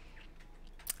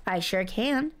 I sure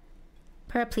can.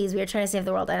 Pura, please, we are trying to save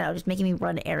the world. I know, just making me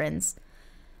run errands.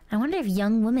 I wonder if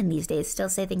young women these days still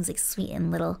say things like sweet and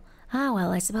little. Ah,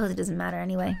 well, I suppose it doesn't matter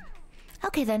anyway.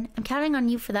 Okay then, I'm counting on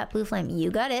you for that blue flame.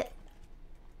 You got it.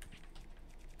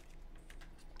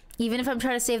 Even if I'm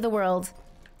trying to save the world,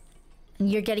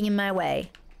 and you're getting in my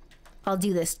way, I'll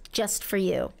do this just for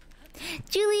you.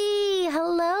 Julie,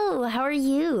 hello, how are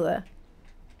you?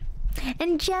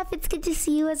 And Jeff, it's good to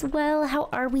see you as well. How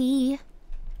are we?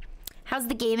 How's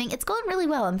the gaming? It's going really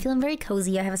well. I'm feeling very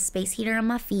cozy. I have a space heater on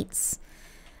my feet.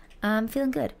 I'm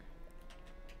feeling good.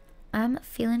 I'm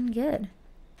feeling good.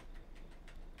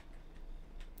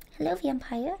 Hello,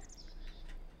 vampire.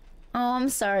 Oh, I'm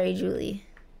sorry, Julie.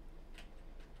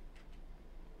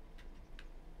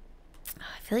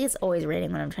 I feel like it's always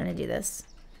raining when I'm trying to do this.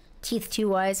 Teeth too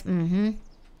wise.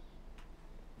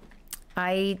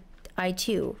 I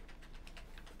too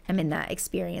am in that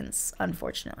experience,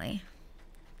 unfortunately.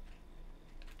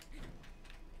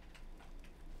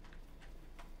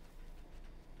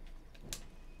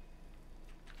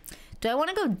 Do I want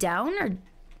to go down or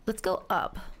let's go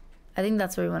up? I think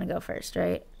that's where we want to go first,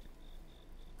 right?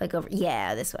 Like over,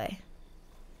 yeah, this way.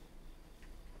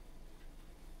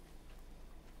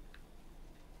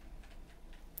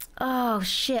 Oh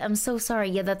shit, I'm so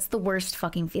sorry. Yeah, that's the worst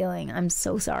fucking feeling. I'm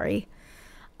so sorry.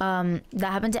 That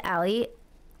happened to Allie,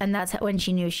 and that's when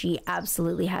she knew she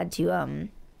absolutely had to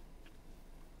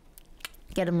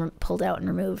get him pulled out and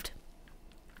removed.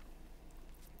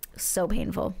 So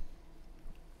painful.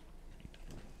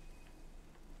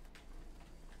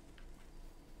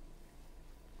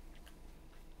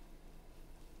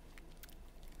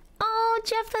 Oh,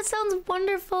 Jeff, that sounds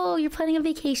wonderful. You're planning a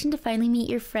vacation to finally meet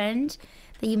your friend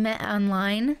that you met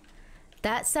online.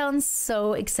 That sounds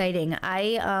so exciting.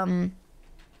 I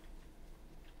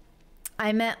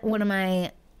met one of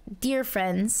my dear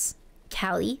friends,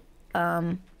 Callie,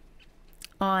 we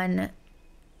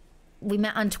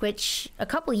met on Twitch a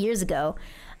couple years ago.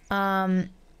 And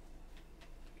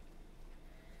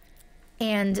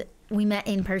we met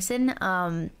in person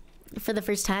for the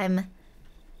first time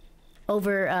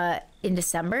over in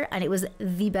December, and it was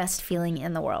the best feeling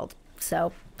in the world.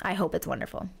 So I hope it's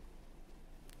wonderful.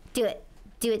 Do it.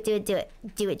 Do it, do it, do it.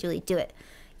 Do it, Julie, do it.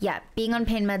 Yeah, being on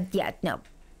pain meds, yeah, no.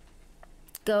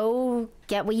 Go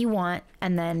get what you want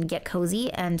and then get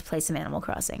cozy and play some Animal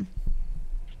Crossing.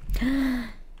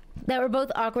 That we're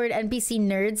both awkward NPC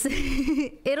nerds.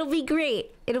 It'll be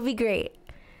great. It'll be great.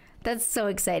 That's so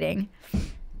exciting.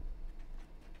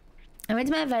 I went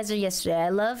to my advisor yesterday. I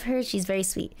love her. She's very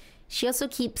sweet. She also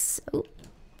keeps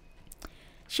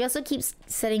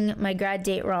setting my grad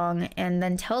date wrong and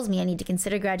then tells me I need to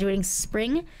consider graduating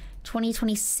spring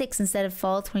 2026 instead of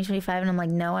fall 2025. And I'm like,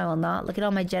 no, I will not. Look at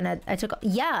all my gen ed I took.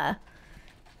 Yeah.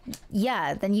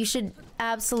 Yeah, then you should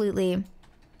absolutely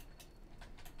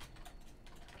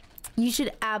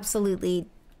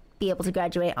be able to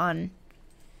graduate on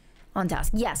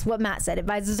task. Yes, what Matt said.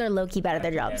 Advisors are low-key bad at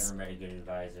their jobs. Never met a good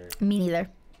advisor. Me neither.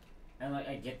 And like,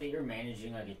 I get that you're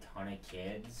managing like a ton of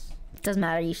kids. Doesn't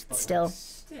matter. You should But still. like,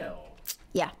 still.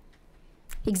 Yeah.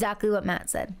 Exactly what Matt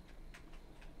said.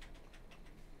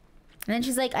 And then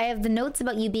she's like, I have the notes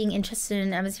about you being interested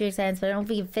in atmospheric science, but I don't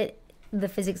think you fit the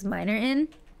physics minor in.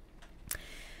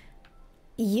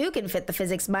 You can fit the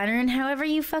physics minor in however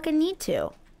you fucking need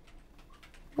to.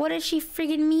 What does she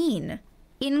friggin' mean?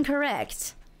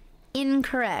 Incorrect.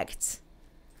 Incorrect.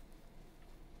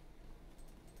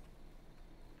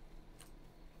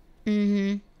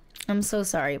 I'm so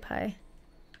sorry, Pi.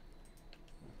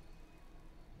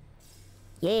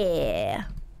 Yeah.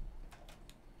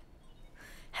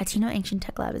 Hateno Ancient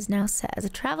Tech Lab is now set as a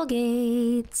travel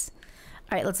gate.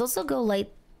 All right, let's also go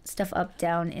light stuff up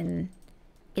down in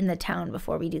the town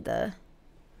before we do the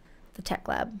tech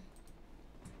lab.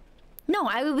 No,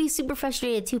 I would be super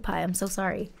frustrated too, Pi. I'm so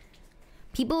sorry.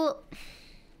 People...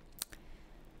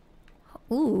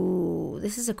 Ooh,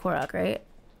 this is a Korok, right?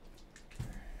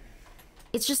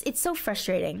 It's just, it's so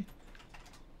frustrating.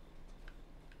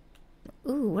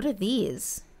 Ooh, what are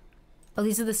these? Oh,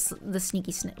 these are the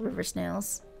sneaky river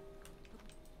snails.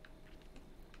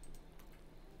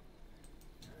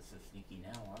 Not so sneaky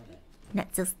now, are they?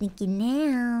 Not so sneaky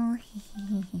now.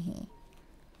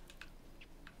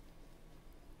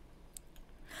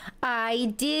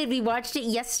 I did. We watched it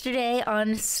yesterday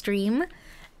on stream,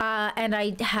 and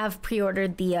I have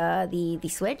pre-ordered the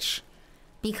Switch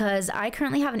because I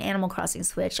currently have an Animal Crossing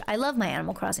Switch. I love my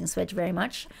Animal Crossing Switch very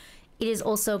much. It is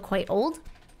also quite old.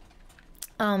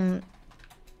 And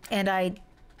I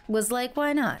was like,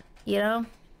 why not? You know?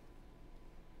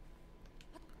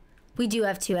 We do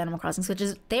have two Animal Crossing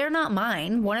Switches. They are not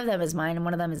mine. One of them is mine and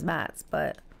one of them is Matt's,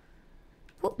 but...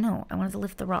 Oh, no. I wanted to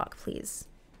lift the rock, please.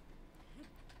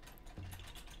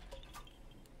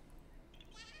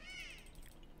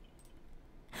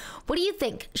 What do you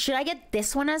think? Should I get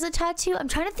this one as a tattoo? I'm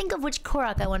trying to think of which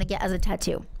Korok I want to get as a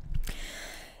tattoo.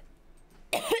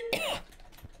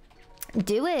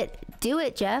 Do it. Do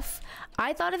it, Jeff.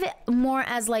 I thought of it more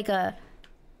as like a...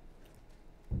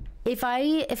 If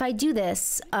I do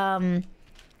this,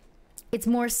 it's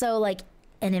more so like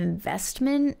an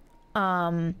investment.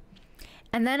 And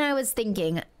then I was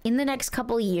thinking, in the next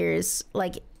couple years,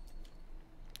 like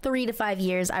 3 to 5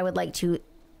 years, I would like to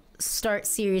start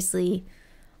seriously,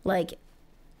 like,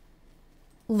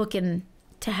 looking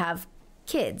to have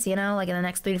kids, you know, like in the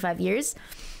next 3 to 5 years.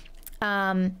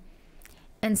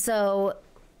 And so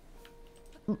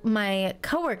my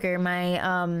coworker,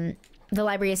 the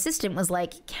library assistant was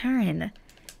like, Karen,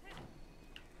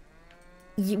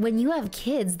 when you have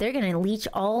kids, they're gonna leech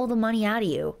all the money out of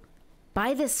you.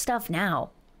 Buy this stuff now.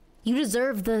 You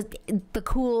deserve the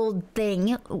cool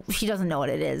thing. She doesn't know what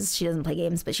it is. She doesn't play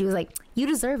games, but she was like, you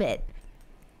deserve it.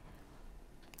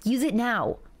 Use it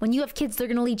now. When you have kids, they're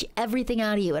gonna leech everything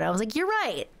out of you. And I was like, you're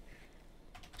right.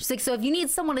 She's like, so if you need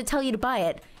someone to tell you to buy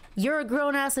it, you're a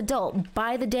grown-ass adult.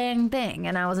 Buy the dang thing.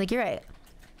 And I was like, you're right.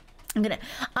 I'm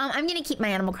gonna keep my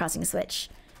Animal Crossing Switch.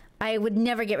 I would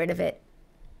never get rid of it.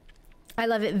 I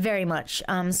love it very much.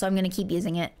 So I'm gonna keep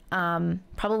using it.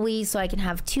 Probably so I can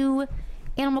have 2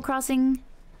 Animal Crossing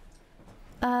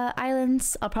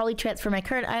islands. I'll probably transfer my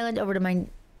current island over to my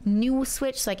new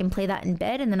Switch so I can play that in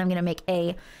bed, and then I'm gonna make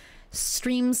a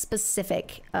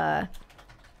stream-specific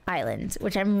island,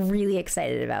 which I'm really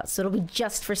excited about. So it'll be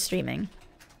just for streaming.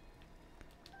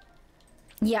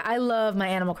 Yeah, I love my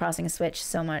Animal Crossing Switch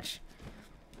so much.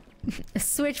 A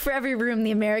Switch for every room, the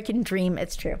American dream.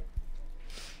 It's true.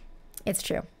 It's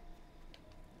true.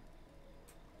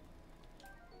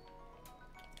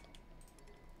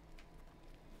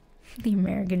 The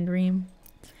American dream.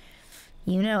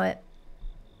 You know it.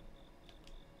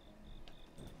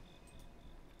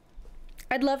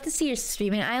 I'd love to see your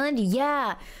streaming island.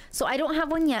 Yeah. So I don't have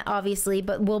one yet, obviously,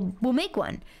 but we'll make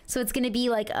one. So it's gonna be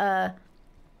like a...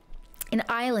 an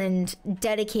island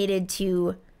dedicated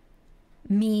to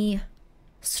me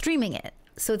streaming it.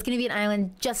 So it's gonna be an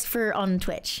island just for on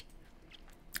Twitch.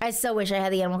 I so wish I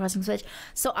had the Animal Crossing Switch.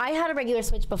 So I had a regular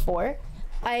Switch before.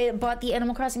 I bought the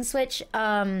Animal Crossing Switch,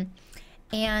 and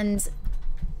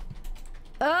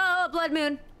oh, blood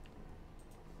moon.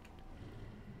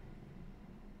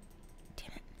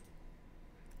 Damn it.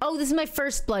 Oh, this is my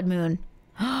first blood moon.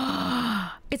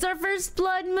 It's our first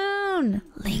blood moon.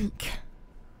 Link.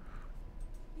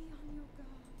 Be on your guard.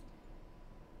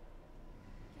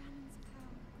 Ganon's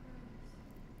power grows.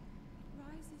 It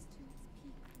rises to its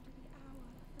peak under the hour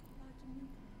of the blood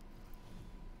moon.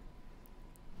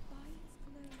 By its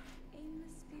glow,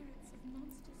 aimless spirits of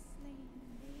monsters slain in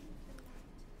the name of the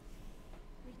light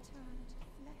return to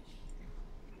flesh.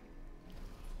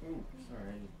 Ooh,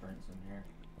 sorry, I just burnt some hair.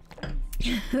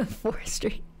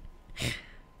 Forestry.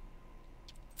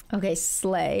 Okay,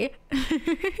 slay.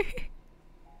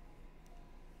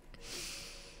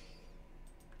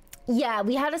 Yeah,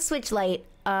 we had a Switch Lite,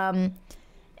 and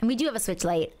we do have a Switch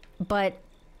Lite, but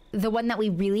the one that we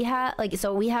really had, like,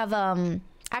 so we have,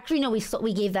 actually no,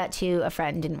 we gave that to a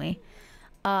friend, didn't we?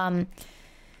 Yeah,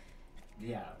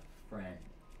 friend.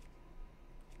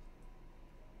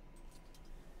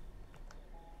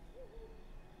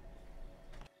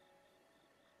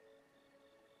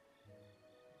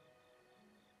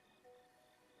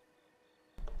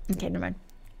 Okay, never mind.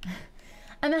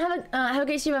 I'm gonna have a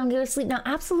great stream. I'm gonna go to sleep now.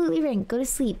 Absolutely, Ring. Go to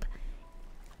sleep.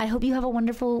 I hope you have a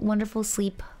wonderful, wonderful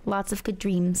sleep. Lots of good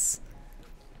dreams.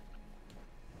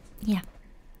 Yeah.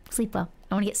 Sleep well.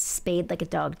 I want to get spayed like a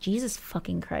dog. Jesus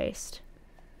fucking Christ.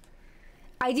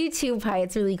 I do too, Pi.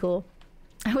 It's really cool.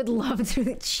 I would love to.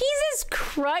 Jesus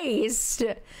Christ.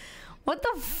 What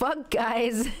the fuck,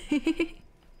 guys?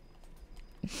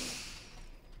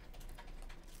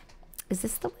 Is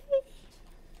this the way?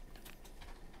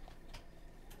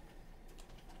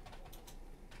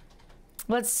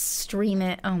 Let's stream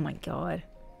it. Oh my god.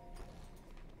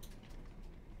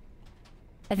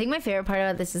 I think my favorite part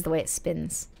about this is the way it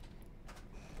spins.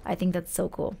 I think that's so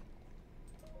cool.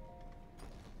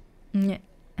 It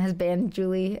has banned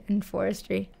Julie and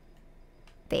Forestry.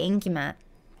 Thank you, Matt.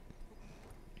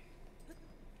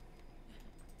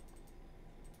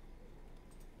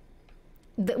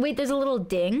 Wait, there's a little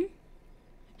ding?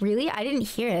 Really? I didn't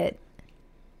hear it.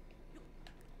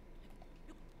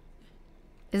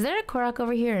 Is there a Korok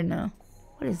over here or no?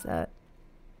 What is that?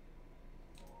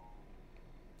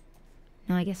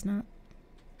 No, I guess not.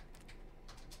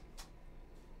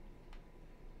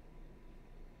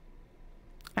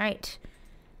 Alright.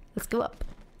 Let's go up.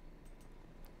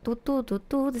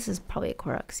 This is probably a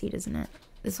Korok seed, isn't it?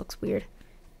 This looks weird.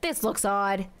 This looks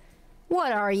odd.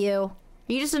 What are you?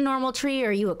 Are you just a normal tree or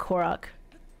are you a Korok?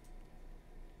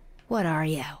 What are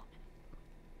you?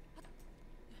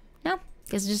 No,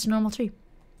 guess it's just a normal tree.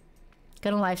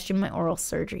 Gonna live stream my oral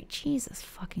surgery. Jesus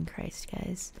fucking Christ,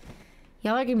 guys.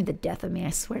 Y'all are giving me the death of me,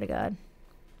 I swear to God.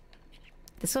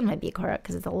 This one might be a Korok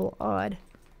because it's a little odd.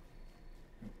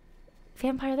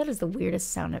 Vampire, that is the weirdest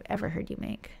sound I've ever heard you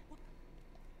make.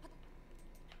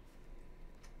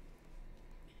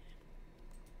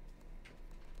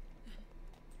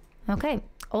 Okay,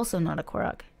 also not a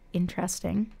Korok.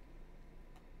 Interesting.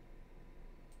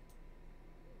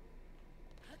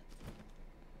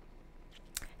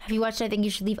 Have you watched I Think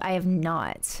You Should Leave? I have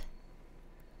not.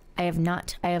 I have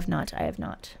not. I have not. I have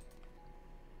not.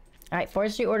 Alright,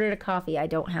 Forestry ordered a coffee. I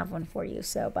don't have one for you,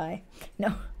 so bye.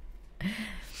 No.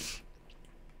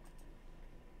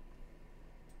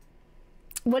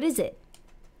 What is it?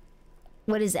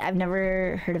 What is it? I've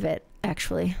never heard of it,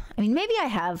 actually. I mean, maybe I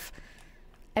have.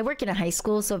 I work in a high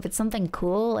school, so if it's something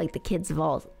cool, like the kids have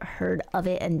all heard of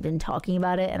it and been talking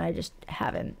about it, and I just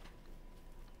haven't.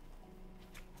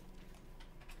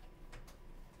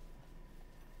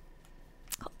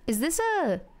 Is this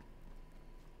a...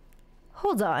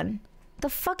 Hold on. The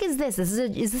fuck is this?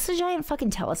 Is this a giant fucking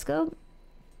telescope?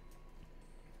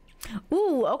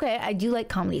 Ooh, okay. I do like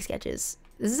comedy sketches.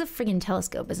 This is a friggin'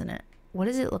 telescope, isn't it? What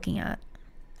is it looking at?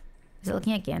 Is it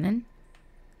looking at Ganon?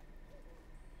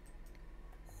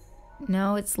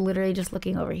 No, it's literally just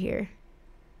looking over here.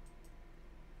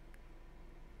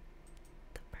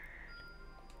 The bird.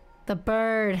 The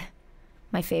bird.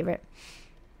 My favorite.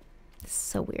 This is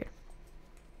so weird.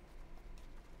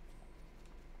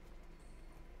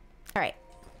 Alright.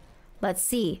 Let's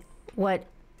see what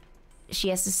she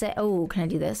has to say. Oh, can I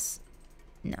do this?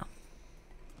 No.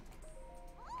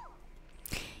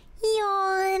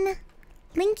 Yawn.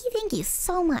 Linky, thank you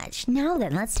so much. Now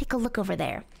then, let's take a look over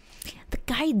there. The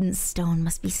guidance stone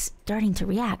must be starting to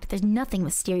react. There's nothing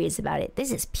mysterious about it.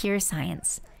 This is pure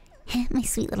science. My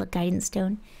sweet little guidance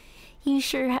stone. You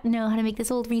sure know how to make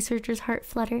this old researcher's heart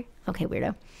flutter. Okay,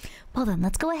 weirdo. Well then,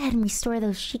 let's go ahead and restore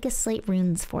those Sheikah Slate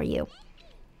runes for you.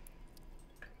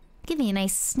 Give me a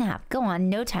nice snap. Go on,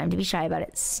 no time to be shy about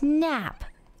it. Snap!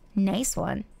 Nice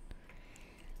one.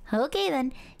 Okay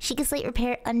then, Sheikah Slate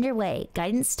repair underway.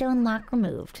 Guidance stone lock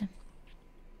removed.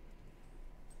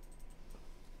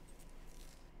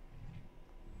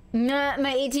 Nah,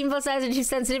 my 18 plus eyes are too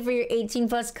sensitive for your 18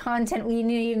 plus content. We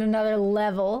need another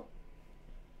level.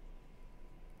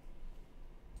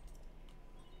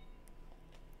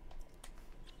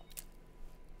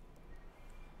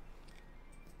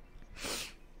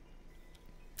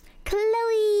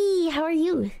 Chloe, how are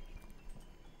you?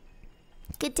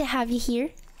 Good to have you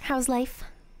here. How's life?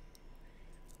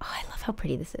 Oh, I love how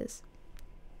pretty this is.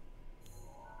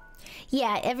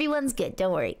 Yeah, everyone's good.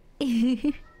 Don't worry.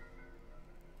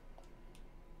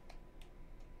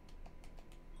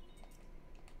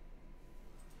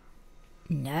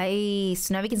 Nice.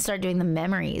 Now we can start doing the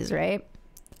memories, right?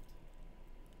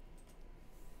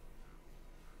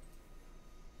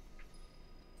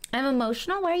 I'm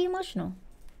emotional? Why are you emotional?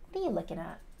 What are you looking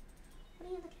at? What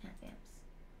are you looking at, Vamps?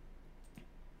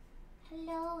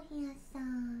 Hello,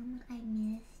 handsome. I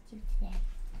missed you today.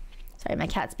 Sorry, my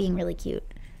cat's being really cute.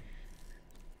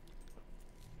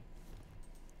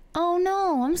 Oh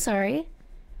no, I'm sorry.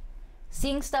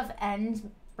 Seeing stuff end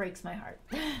breaks my heart.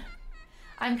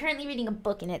 I'm currently reading a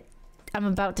book and I'm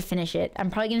about to finish it. I'm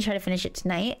probably gonna try to finish it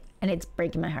tonight and it's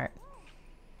breaking my heart.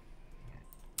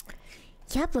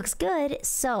 Yep, looks good.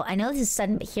 So, I know this is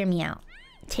sudden, but hear me out.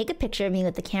 Take a picture of me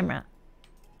with the camera.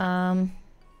 No,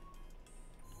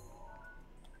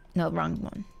 wrong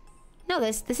one. No,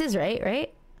 this is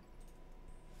right?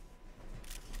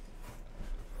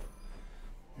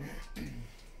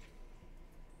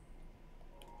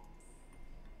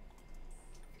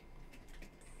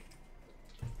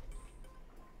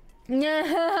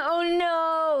 Oh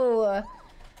no!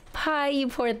 Pie, you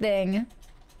poor thing.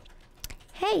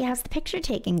 Hey, how's the picture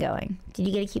taking going? Did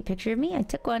you get a cute picture of me? I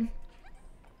took one.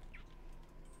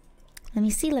 Let me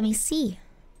see.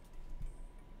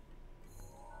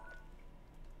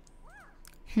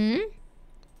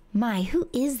 My, who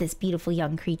is this beautiful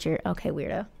young creature? Okay,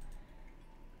 weirdo.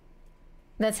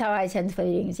 That's how I tend to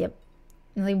play games, yep.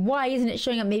 I'm like, why isn't it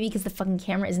showing up? Maybe because the fucking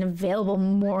camera isn't available,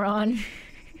 moron.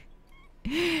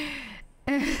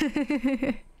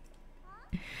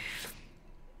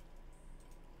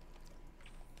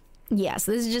 Yeah,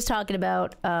 so this is just talking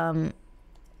about the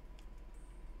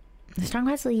strong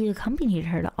hearts that you accompanied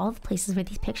her to all the places where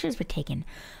these pictures were taken.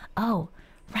 Oh,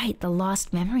 right, the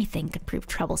lost memory thing could prove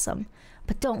troublesome.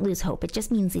 But don't lose hope. It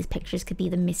just means these pictures could be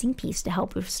the missing piece to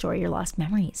help restore your lost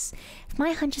memories. If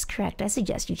my hunch is correct, I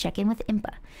suggest you check in with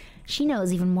Impa. She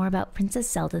knows even more about Princess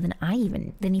Zelda than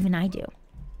even I do.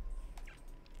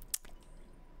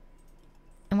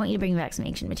 I want you to bring back some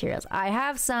ancient materials. I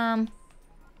have some.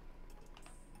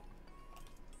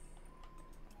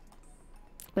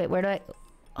 Wait, where do I...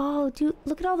 Oh, dude,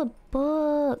 look at all the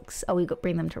books. Oh, we go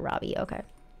bring them to Robbie. Okay.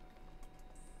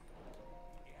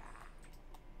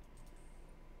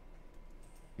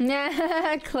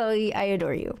 Chloe, I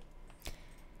adore you.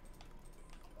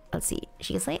 Let's see.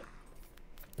 Sheikah Slate?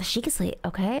 The Sheikah Slate.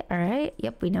 Okay, alright.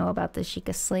 Yep, we know about the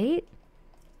Sheikah Slate.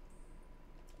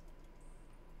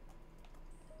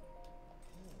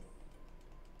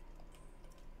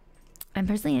 I'm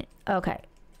personally... Okay.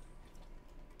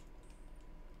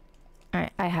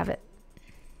 Alright, I have it.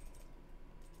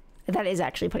 That is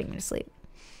actually putting me to sleep.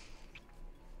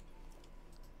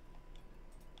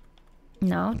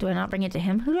 No, do I not bring it to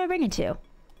him? Who do I bring it to?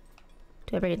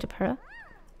 Do I bring it to Pura?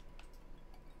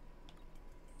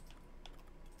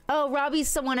 Oh, Robbie's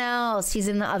someone else. He's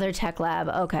in the other tech lab.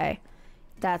 Okay.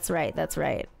 That's right, that's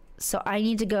right. So I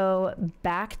need to go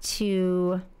back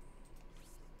to...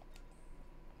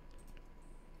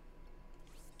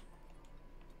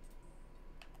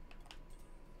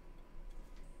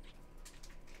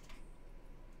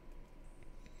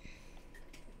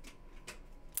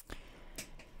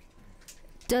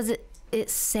 Does it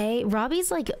say Robbie's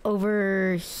like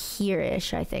over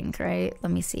here-ish, I think, right?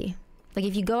 Let me see. Like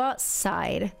if you go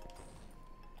outside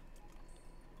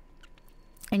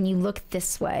and you look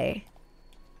this way,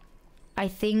 I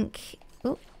think...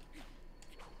 Oh.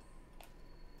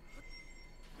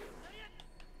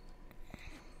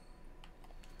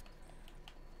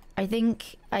 I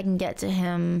think I can get to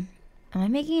him. Am I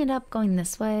making it up going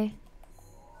this way?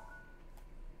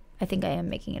 I think I am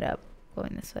making it up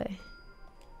going this way.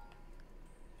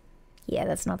 Yeah,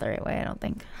 that's not the right way, I don't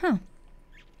think. Huh.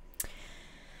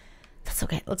 That's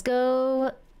okay. Let's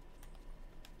go...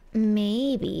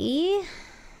 Maybe...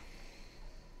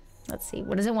 Let's see.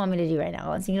 What does it want me to do right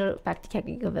now? Let's go back to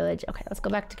Kekriko Village. Okay, let's go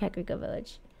back to Kekriko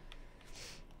Village.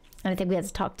 And I think we have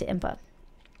to talk to Impa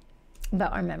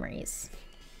about our memories.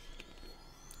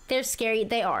 They're scary.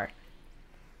 They are.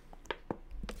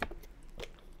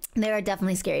 They are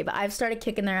definitely scary, but I've started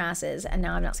kicking their asses, and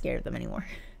now I'm not scared of them anymore.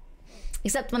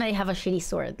 Except when I have a shitty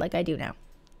sword, like I do now.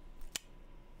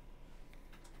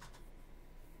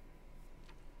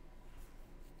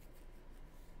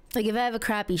 Like, if I have a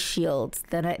crappy shield,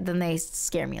 then they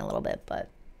scare me a little bit, but...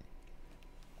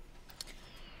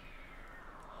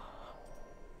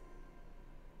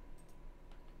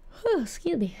 Whew,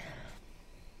 excuse me.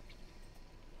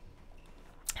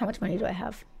 How much money do I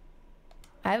have?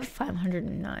 I have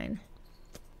 509.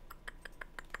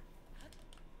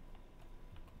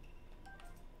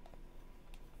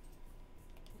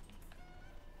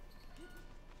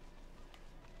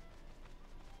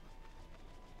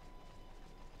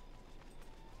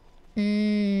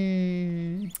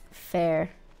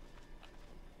 Fair.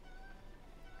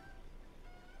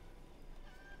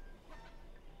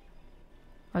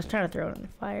 I was trying to throw it in the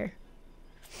fire.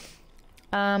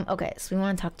 Okay, so we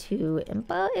want to talk to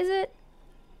Impa, is it?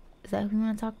 Is that who we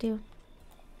want to talk to?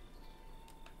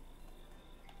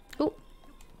 Oh,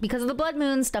 because of the blood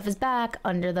moon, stuff is back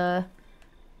under the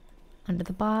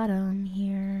bottom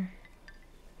here.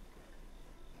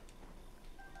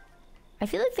 I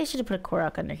feel like they should have put a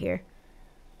Korok under here.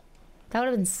 That would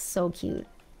have been so cute.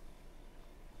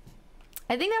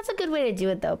 I think that's a good way to do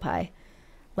it though, Pi.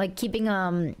 Like keeping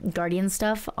guardian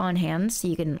stuff on hand so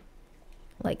you can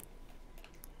like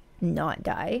not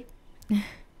die.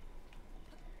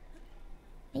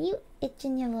 Are you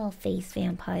itching your little face,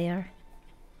 vampire?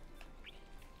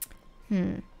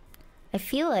 I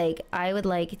feel like I would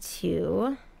like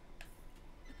to...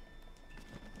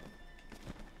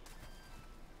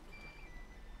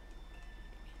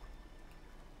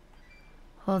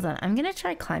 Hold on, I'm gonna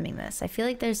try climbing this. I feel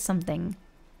like there's something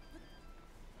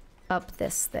up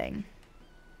this thing.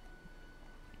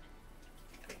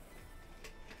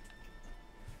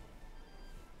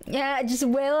 Yeah, just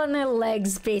wail on their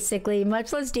legs, basically.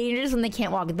 Much less dangerous when they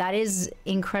can't walk. That is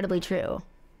incredibly true.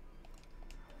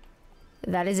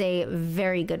 That is a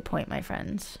very good point, my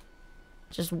friends.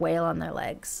 Just wail on their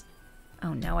legs.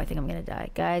 Oh no, I think I'm gonna die.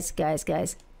 Guys.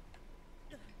 It's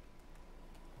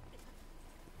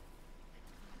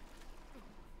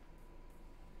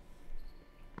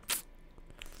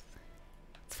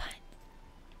fine.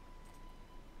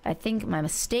 I think my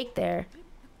mistake there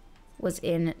was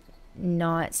in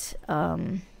not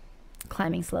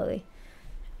climbing slowly.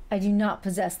 I do not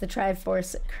possess the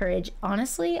Triforce courage.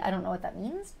 Honestly, I don't know what that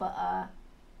means, but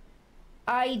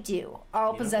I do.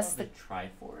 I'll possess the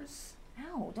Triforce.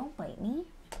 Ow, don't bite me.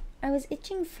 I was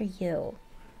itching for you.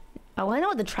 Oh, I know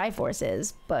what the Triforce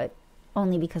is, but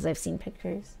only because I've seen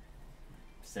pictures.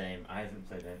 Same. I haven't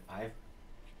played it. I've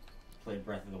played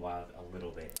Breath of the Wild a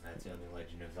little bit, and that's the only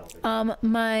Legend of Zelda.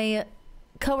 My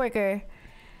coworker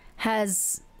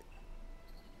has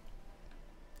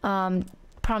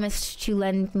promised to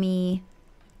lend me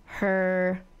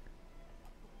her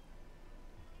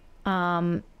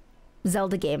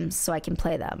Zelda games so I can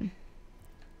play them.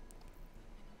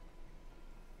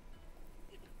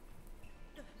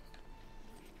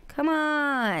 Come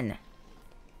on.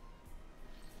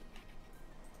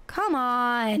 Come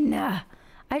on.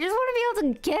 I just want to be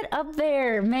able to get up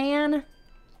there, man.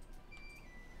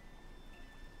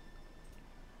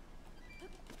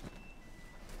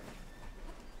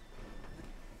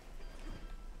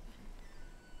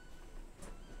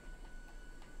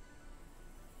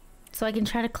 So I can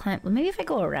try to climb. Well, maybe if I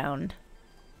go around.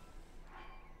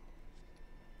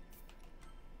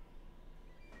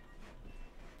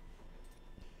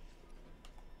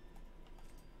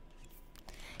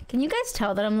 Can you guys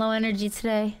tell that I'm low energy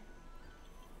today?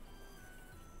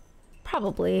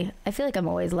 Probably. I feel like I'm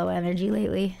always low energy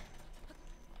lately.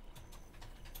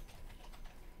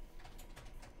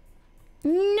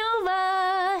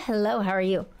 Nova! Hello, how are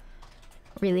you?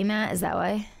 Really, Matt? Is that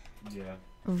why? Yeah.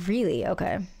 Really?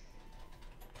 Okay.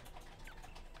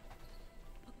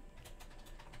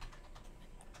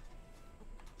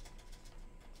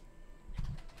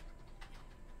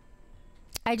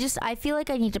 I feel like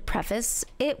I need to preface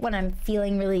it when I'm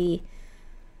feeling really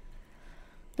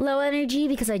low energy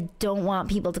because I don't want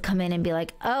people to come in and be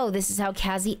like, oh, this is how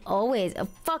Cassie always...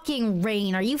 fucking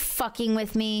Rain, are you fucking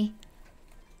with me?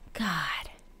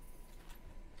 God.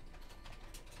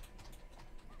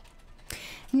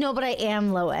 No, but I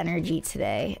am low energy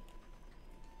today.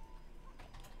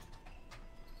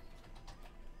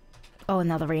 Oh,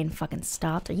 now the rain fucking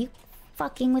stopped. Are you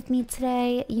fucking with me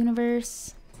today,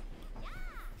 universe?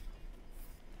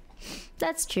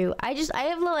 That's true. I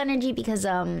have low energy because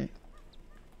I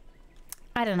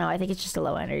don't know, I think it's just a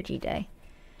low energy day.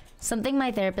 Something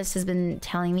my therapist has been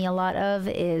telling me a lot of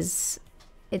is,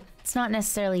 it's not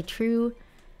necessarily true,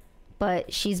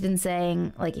 but she's been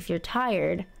saying, like, if you're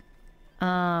tired,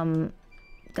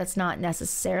 that's not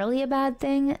necessarily a bad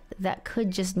thing. That could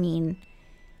just mean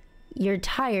you're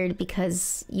tired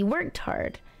because you worked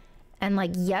hard. And,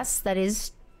 like, yes, that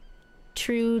is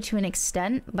true to an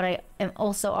extent, but I am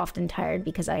also often tired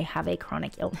because I have a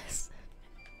chronic illness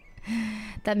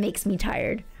that makes me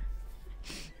tired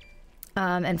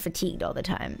and fatigued all the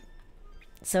time.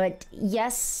 So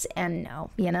yes and no,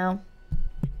 you know?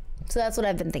 So that's what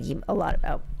I've been thinking a lot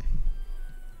about.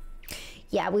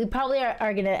 Yeah, we probably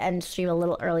are gonna end stream a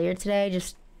little earlier today,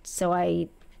 just so I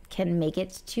can make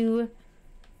it to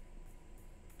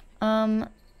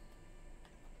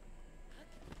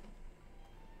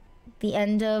the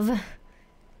end of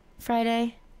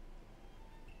Friday.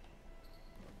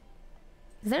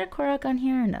 Is there a Korok on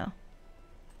here or no?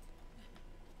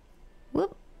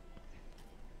 Whoop.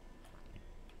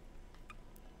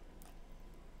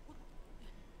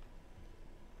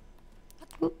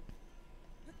 Whoop.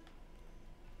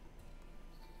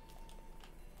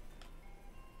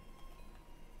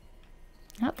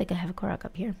 I don't think I have a Korok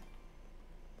up here.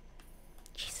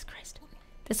 Jesus Christ.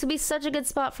 This would be such a good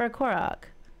spot for a Korok.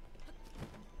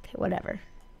 Okay, whatever.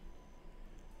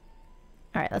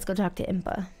 Alright, let's go talk to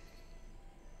Impa.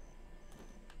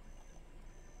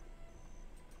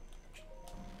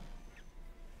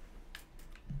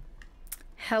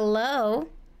 Hello?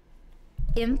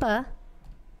 Impa?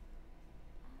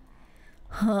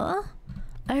 Huh?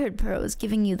 I heard Purah was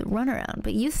giving you the runaround,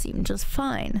 but you seem just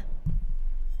fine.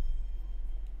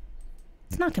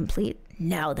 It's not complete.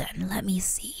 Now then, let me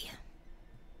see.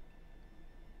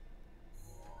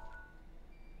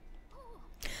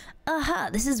 Aha,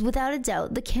 this is without a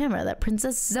doubt the camera that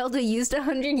Princess Zelda used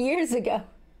 100 years ago.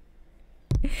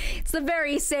 It's the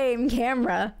very same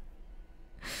camera.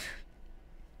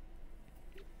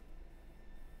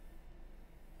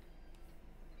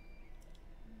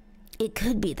 It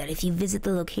could be that if you visit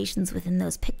the locations within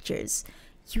those pictures,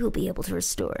 you will be able to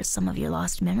restore some of your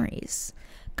lost memories.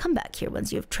 Come back here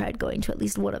once you have tried going to at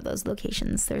least one of those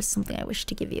locations. There's something I wish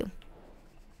to give you.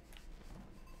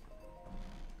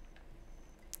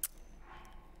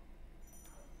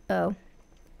 Oh.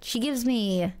 She gives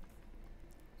me,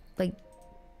 like,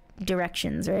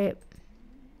 directions, right?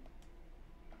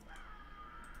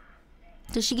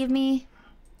 Does she give me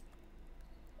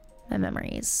my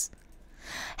memories?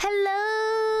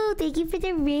 Hello! Thank you for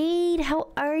the raid. How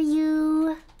are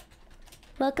you?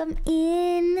 Welcome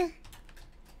in.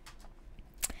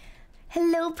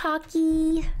 Hello,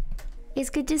 Pocky. It's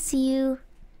good to see you.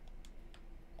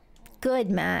 Good,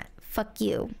 Matt. Fuck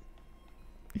you.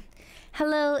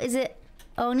 Hello, is it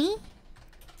Oni?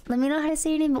 Let me know how to say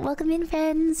your name, but welcome in,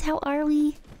 friends. How are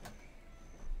we?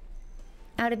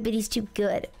 Out of biddies too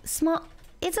good. Small.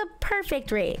 It's a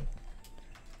perfect rate.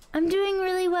 I'm doing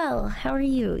really well. How are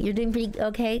you? You're doing pretty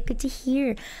okay? Good to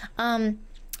hear.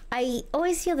 I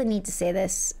always feel the need to say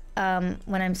this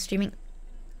when I'm streaming.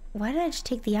 Why did I just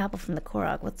take the apple from the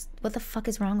Korok? What the fuck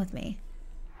is wrong with me?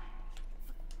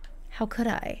 How could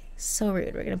I? So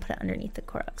rude. We're gonna put it underneath the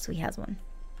Korok so he has one.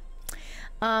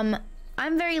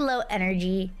 I'm very low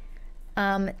energy.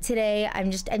 Today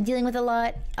I'm dealing with a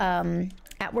lot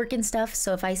at work and stuff,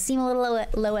 so if I seem a little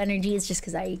low energy, it's just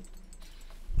because I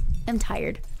am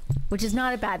tired, which is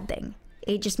not a bad thing.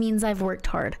 It just means I've worked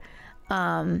hard.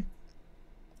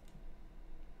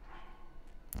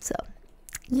 So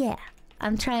yeah,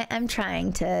 I'm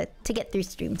trying to get through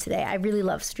stream today. I really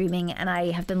love streaming and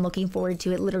I have been looking forward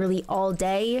to it literally all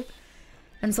day.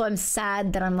 And so I'm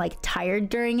sad that I'm like tired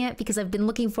during it because I've been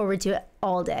looking forward to it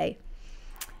all day.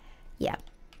 Yeah.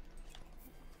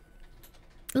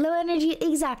 Low energy,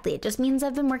 exactly. It just means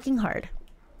I've been working hard.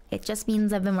 It just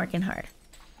means I've been working hard.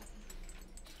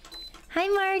 Hi,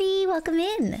 Marty. Welcome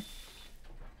in.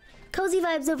 Cozy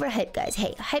vibes over hype guys.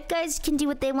 Hey, hype guys can do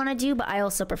what they want to do, but I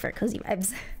also prefer cozy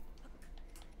vibes.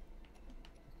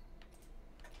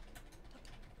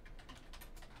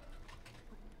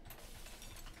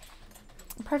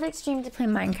 Perfect stream to play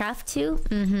Minecraft too.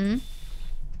 Mm-hmm.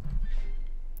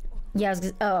 Yeah,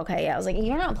 oh, okay, yeah. I was like,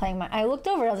 you're not playing I looked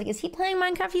over, I was like, is he playing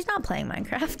Minecraft? He's not playing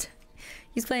Minecraft.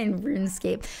 He's playing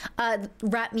RuneScape.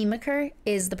 Rat Mimiker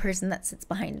is the person that sits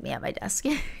behind me at my desk.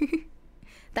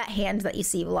 That hand that you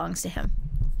see belongs to him.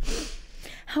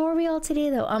 How are we all today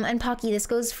though? And Pocky, this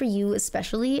goes for you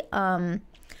especially.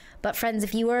 But friends,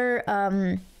 if you are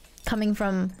coming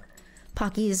from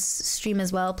Pocky's stream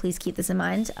as well, please keep this in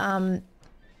mind.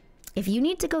 if you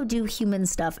need to go do human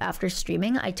stuff after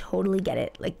streaming, I totally get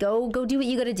it. Like, go do what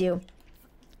you gotta do.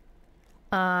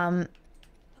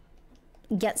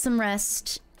 Get some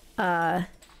rest.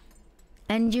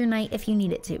 End your night if you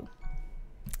need it to.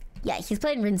 Yeah, he's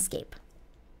playing RuneScape.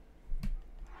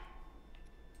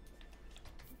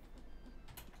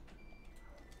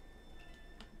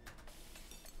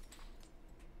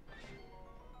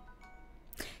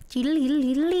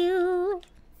 Doodle-doodle-doodle-doo.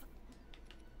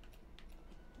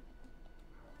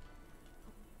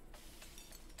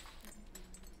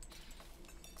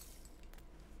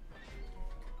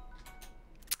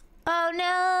 Oh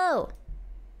no!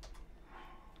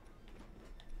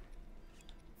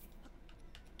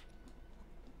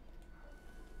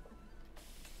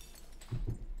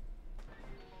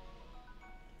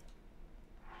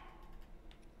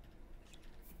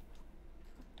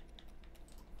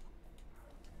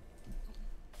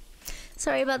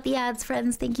 Sorry about the ads,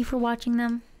 friends. Thank you for watching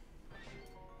them.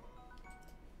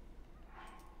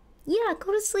 Yeah,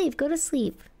 go to sleep. Go to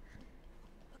sleep.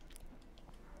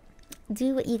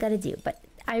 Do what you gotta do. But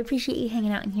I appreciate you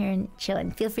hanging out in here and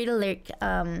chilling. Feel free to lurk.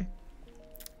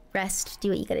 Rest. Do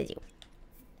what you gotta do.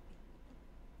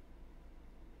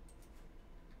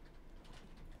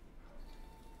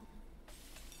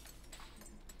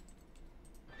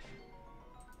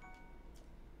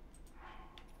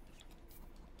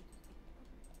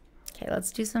 Okay,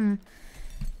 let's do some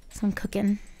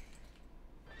cooking.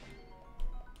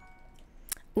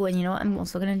 Oh, and you know what I'm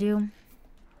also gonna do?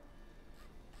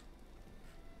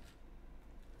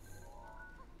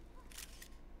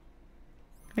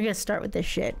 We're gonna start with this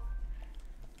shit.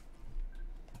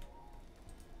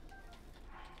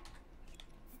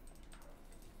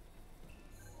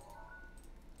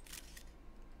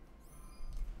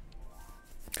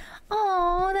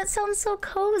 Oh, that sounds so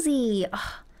cozy. Ugh.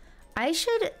 I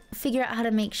should figure out how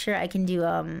to make sure I can do,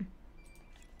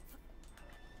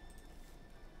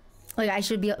 like, I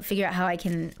should figure out how I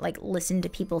can, like, listen to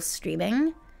people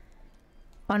streaming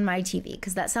on my TV,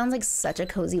 because that sounds like such a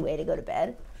cozy way to go to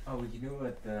bed. Oh, we can do it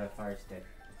with the Fire Stick.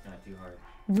 It's not too hard.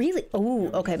 Really? Oh,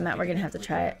 okay, Matt, we're gonna have to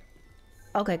try it.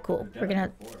 Okay, cool. We're gonna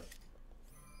have...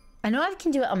 I know I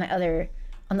can do it on my other...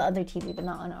 on the other TV, but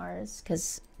not on ours,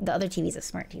 because the other TV is a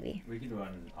smart TV. We can do it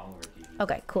on all of our TVs.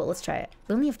 Okay, cool. Let's try it.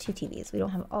 We only have 2 TVs. We don't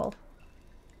have all.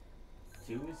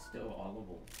 2 is still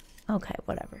allable. Okay,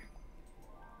 whatever.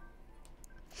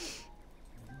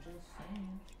 I'm just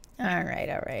saying. All right,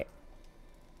 all right.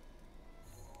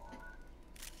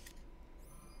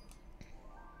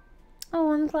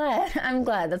 Oh, I'm glad. I'm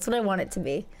glad. That's what I want it to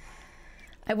be.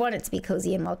 I want it to be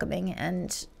cozy and welcoming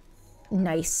and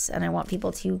nice, and I want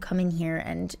people to come in here,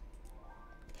 and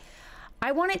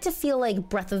I want it to feel like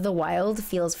Breath of the Wild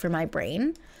feels for my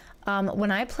brain. When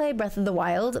I play Breath of the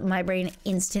Wild, my brain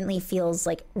instantly feels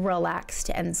like relaxed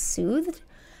and soothed.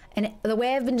 And the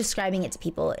way I've been describing it to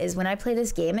people is when I play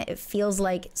this game, it feels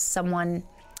like someone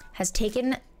has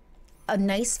taken a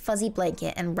nice fuzzy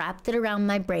blanket and wrapped it around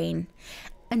my brain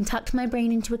and tucked my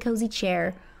brain into a cozy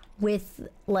chair with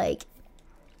like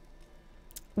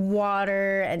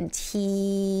water and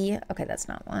tea. Okay, that's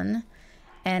not one.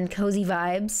 And cozy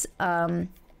vibes.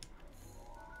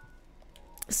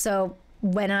 So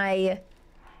when I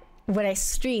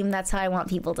stream, that's how I want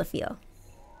people to feel.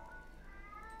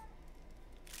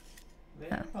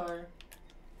 Vampire.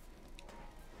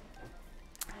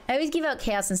 I always give out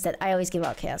chaos instead. I always give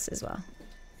out chaos as well.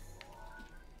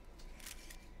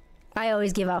 I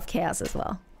always give off chaos as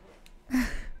well.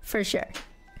 For sure.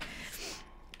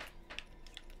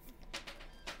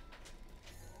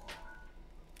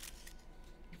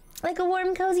 Like a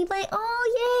warm, cozy blanket.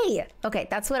 Oh, yay! Okay,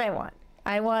 that's what I want.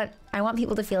 I want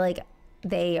people to feel like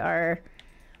they are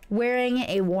wearing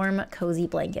a warm, cozy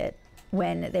blanket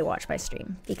when they watch my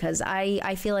stream, because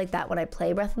I feel like that when I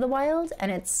play Breath of the Wild, and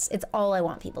it's all I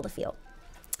want people to feel.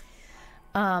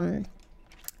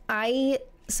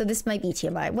 So this might be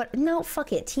TMI. What? No,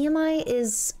 fuck it. TMI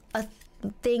is a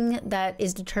thing that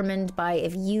is determined by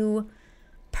if you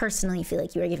personally feel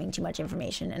like you are giving too much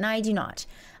information, and I do not.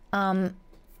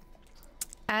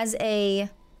 As a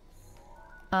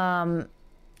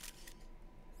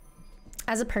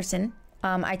person,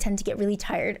 I tend to get really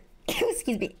tired.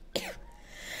 Excuse me.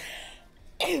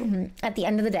 At the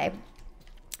end of the day,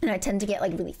 and I tend to get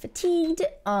like really fatigued.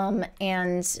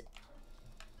 And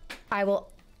I will.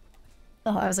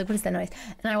 Oh, I was like, what is that noise?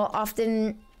 And I will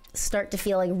often start to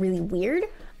feel like really weird,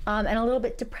 and a little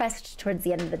bit depressed towards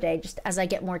the end of the day, just as I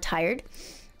get more tired.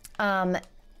 And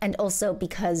also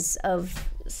because of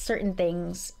certain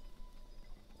things.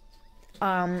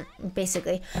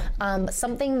 Basically,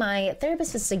 something my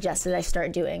therapist has suggested I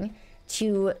start doing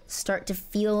to start to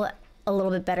feel a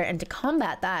little bit better and to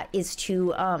combat that is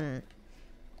to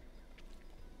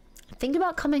think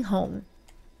about coming home.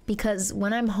 Because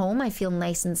when I'm home, I feel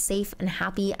nice and safe and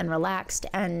happy and relaxed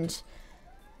and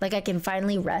like I can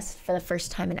finally rest for the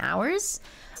first time in hours.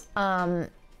 And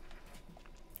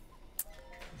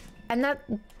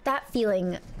that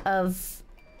feeling of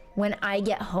when I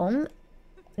get home,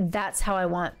 that's how I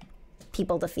want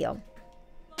people to feel.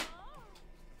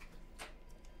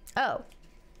 Oh.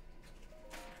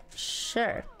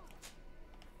 Sure.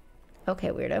 Okay,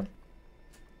 weirdo.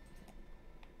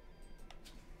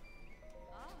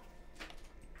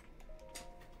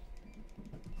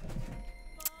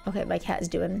 Okay, my cat is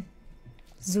doing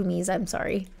zoomies, I'm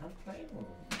sorry. I'm playing with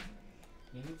him.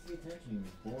 He needs the attention. He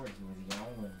was bored. He was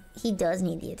young. He does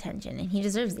need the attention, and he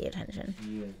deserves the attention.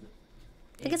 He is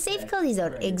Like a safe cozy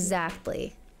zone,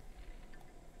 exactly.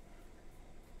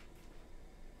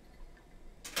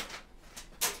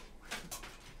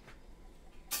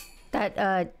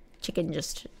 That chicken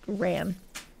just ran.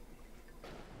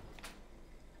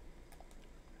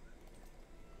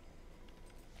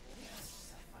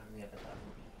 Yes, I finally have a double.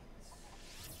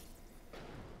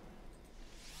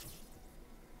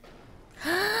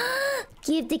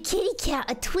 Give the kitty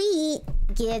cat a tweet.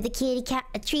 Give the kitty cat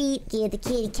a treat. Give the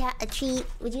kitty cat a treat.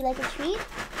 Would you like a treat?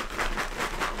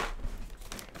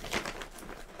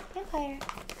 Vampire.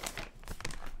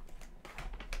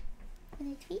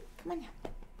 Want a treat? Come on now.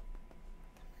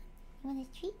 You want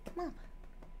a treat? Come on.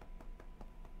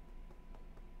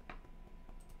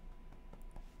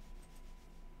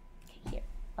 Okay, here.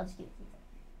 I'll just do it.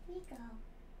 Here you go.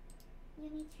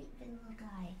 Yummy treat for the little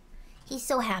guy. He's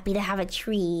so happy to have a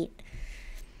treat.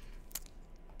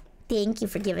 Thank you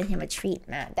for giving him a treat,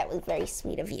 Matt. That was very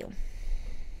sweet of you.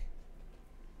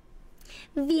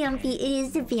 Vampy, it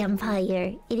is the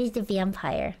vampire. It is the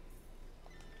vampire.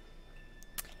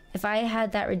 If I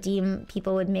had that redeem,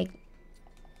 people would make...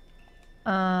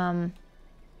 My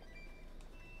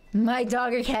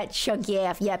dog or cat chunky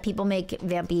AF. Yeah, people make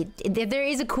Vampy. There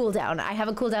is a cooldown. I have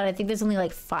a cooldown. I think there's only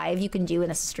like 5 you can do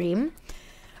in a stream.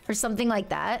 Or something like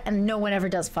that. And no one ever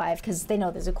does 5 because they know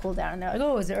there's a cooldown. And they're like,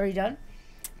 oh, is it already done?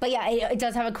 But yeah, it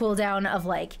does have a cooldown of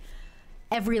like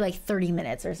every like 30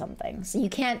 minutes or something. So you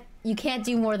can't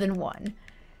do more than 1.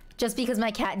 Just because my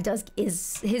cat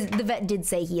the vet did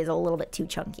say he is a little bit too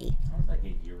chunky. That was like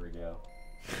a year ago.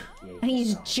 And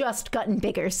he's just gotten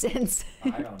bigger since. I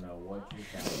don't know what you're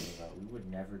talking about. We would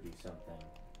never do something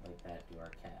like that to our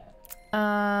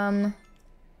cat.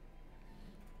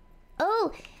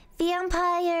 Oh,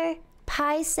 Vampire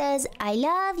Pie says, I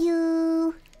love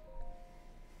you.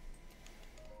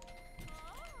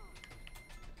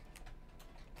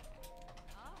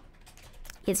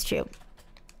 It's true.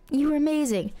 You were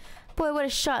amazing. Boy, what a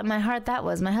shot in my heart that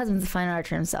was. My husband's a fine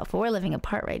archer himself, but we're living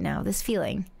apart right now. This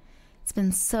feeling. It's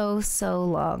been so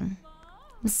long.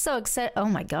 I'm so excited. Oh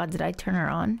my god, did I turn her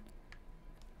on?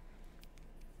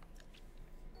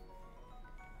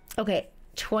 Okay,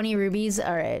 20 rubies.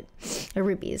 Alright.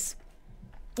 Rupees.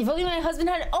 If only my husband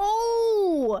had...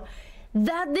 Oh!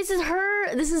 That's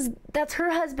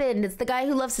her husband. It's the guy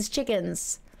who loves his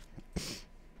chickens.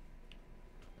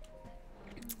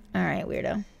 Alright,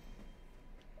 weirdo.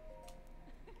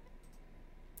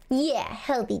 Yeah,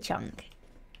 healthy chunk.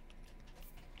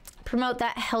 Promote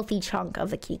that healthy chunk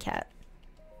of the kitty cat.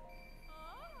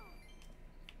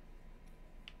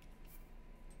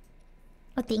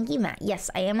 Oh, thank you, Matt. Yes,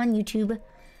 I am on YouTube.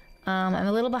 I'm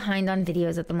a little behind on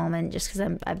videos at the moment just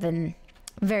because I've been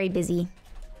very busy.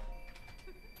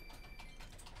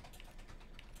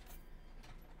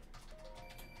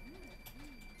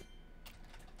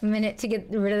 A minute to get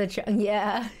rid of the chunk.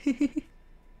 Yeah.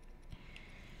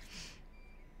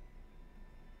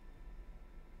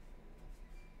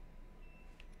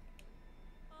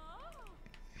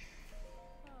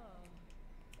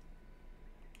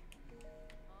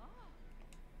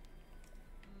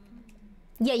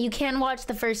 Yeah, you can watch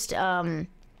the first 2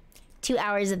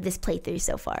 hours of this playthrough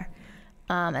so far.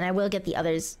 And I will get the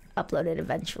others uploaded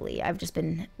eventually. I've just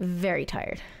been very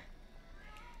tired.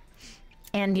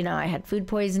 And, you know, I had food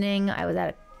poisoning. I was at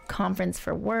a conference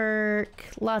for work.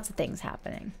 Lots of things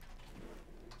happening.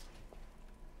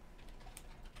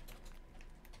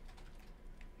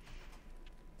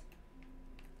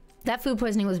 That food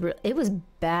poisoning was real. It was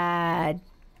bad.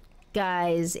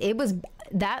 Guys, it was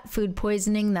that food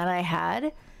poisoning that I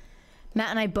had. Matt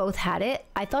and I both had it.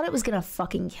 I thought it was gonna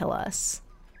fucking kill us.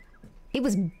 It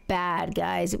was bad,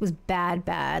 guys. It was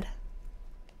bad.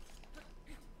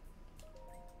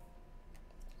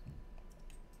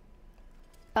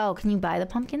 Oh, can you buy the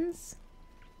pumpkins?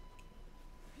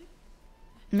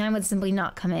 Mine would simply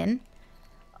not come in.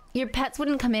 Your pets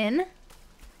wouldn't come in?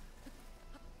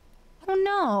 Oh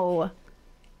no.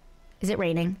 Is it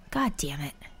raining? God damn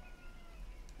it.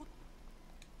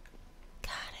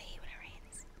 God, I hate when it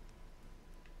rains.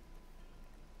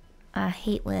 I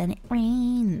hate when it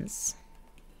rains.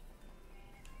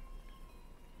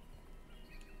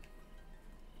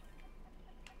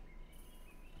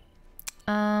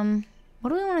 What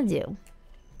do we want to do?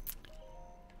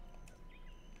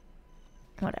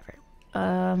 Whatever.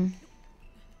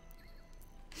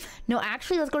 No,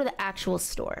 actually, let's go to the actual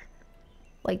store.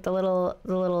 Like the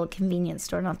little convenience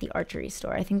store, not the archery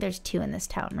store. I think there's 2 in this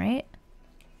town, right?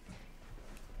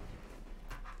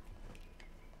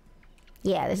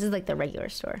 Yeah, this is like the regular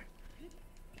store.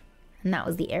 And that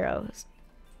was the arrows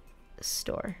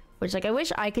store. Which, like, I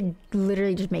wish I could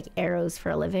literally just make arrows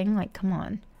for a living. Like, come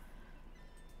on.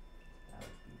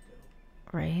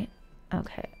 Right?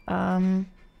 Okay. Oh,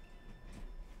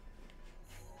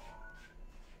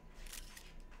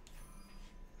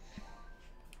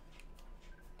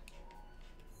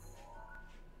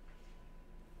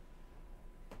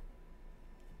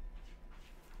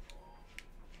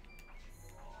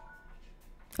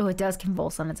 it does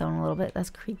convulse on its own a little bit. That's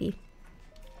creepy.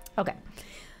 Okay.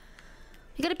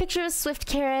 We got a picture of a swift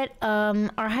carrot.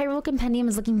 Our Hyrule Compendium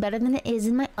is looking better than it is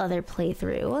in my other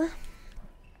playthrough.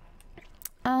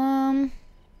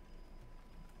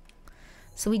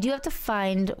 So we do have to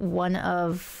find one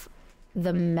of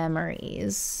the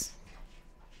memories.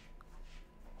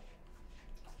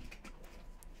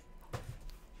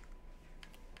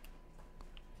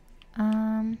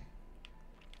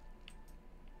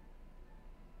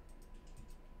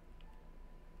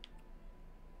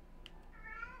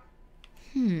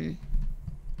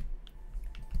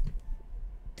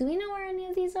 Do we know where any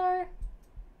of these are?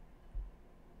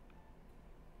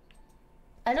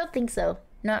 I don't think so.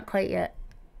 Not quite yet.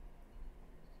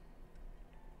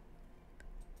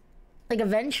 Like,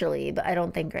 eventually, but I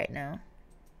don't think right now.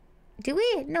 Do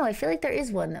we? No, I feel like there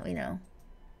is one that we know.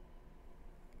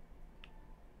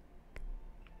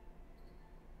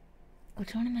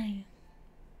 Which one am I?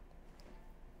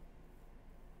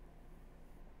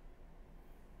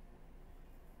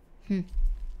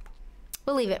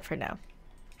 We'll leave it for now.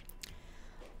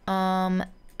 And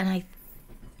I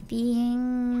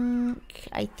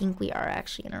think we are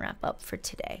actually gonna wrap up for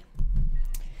today.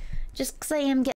 Just because I am getting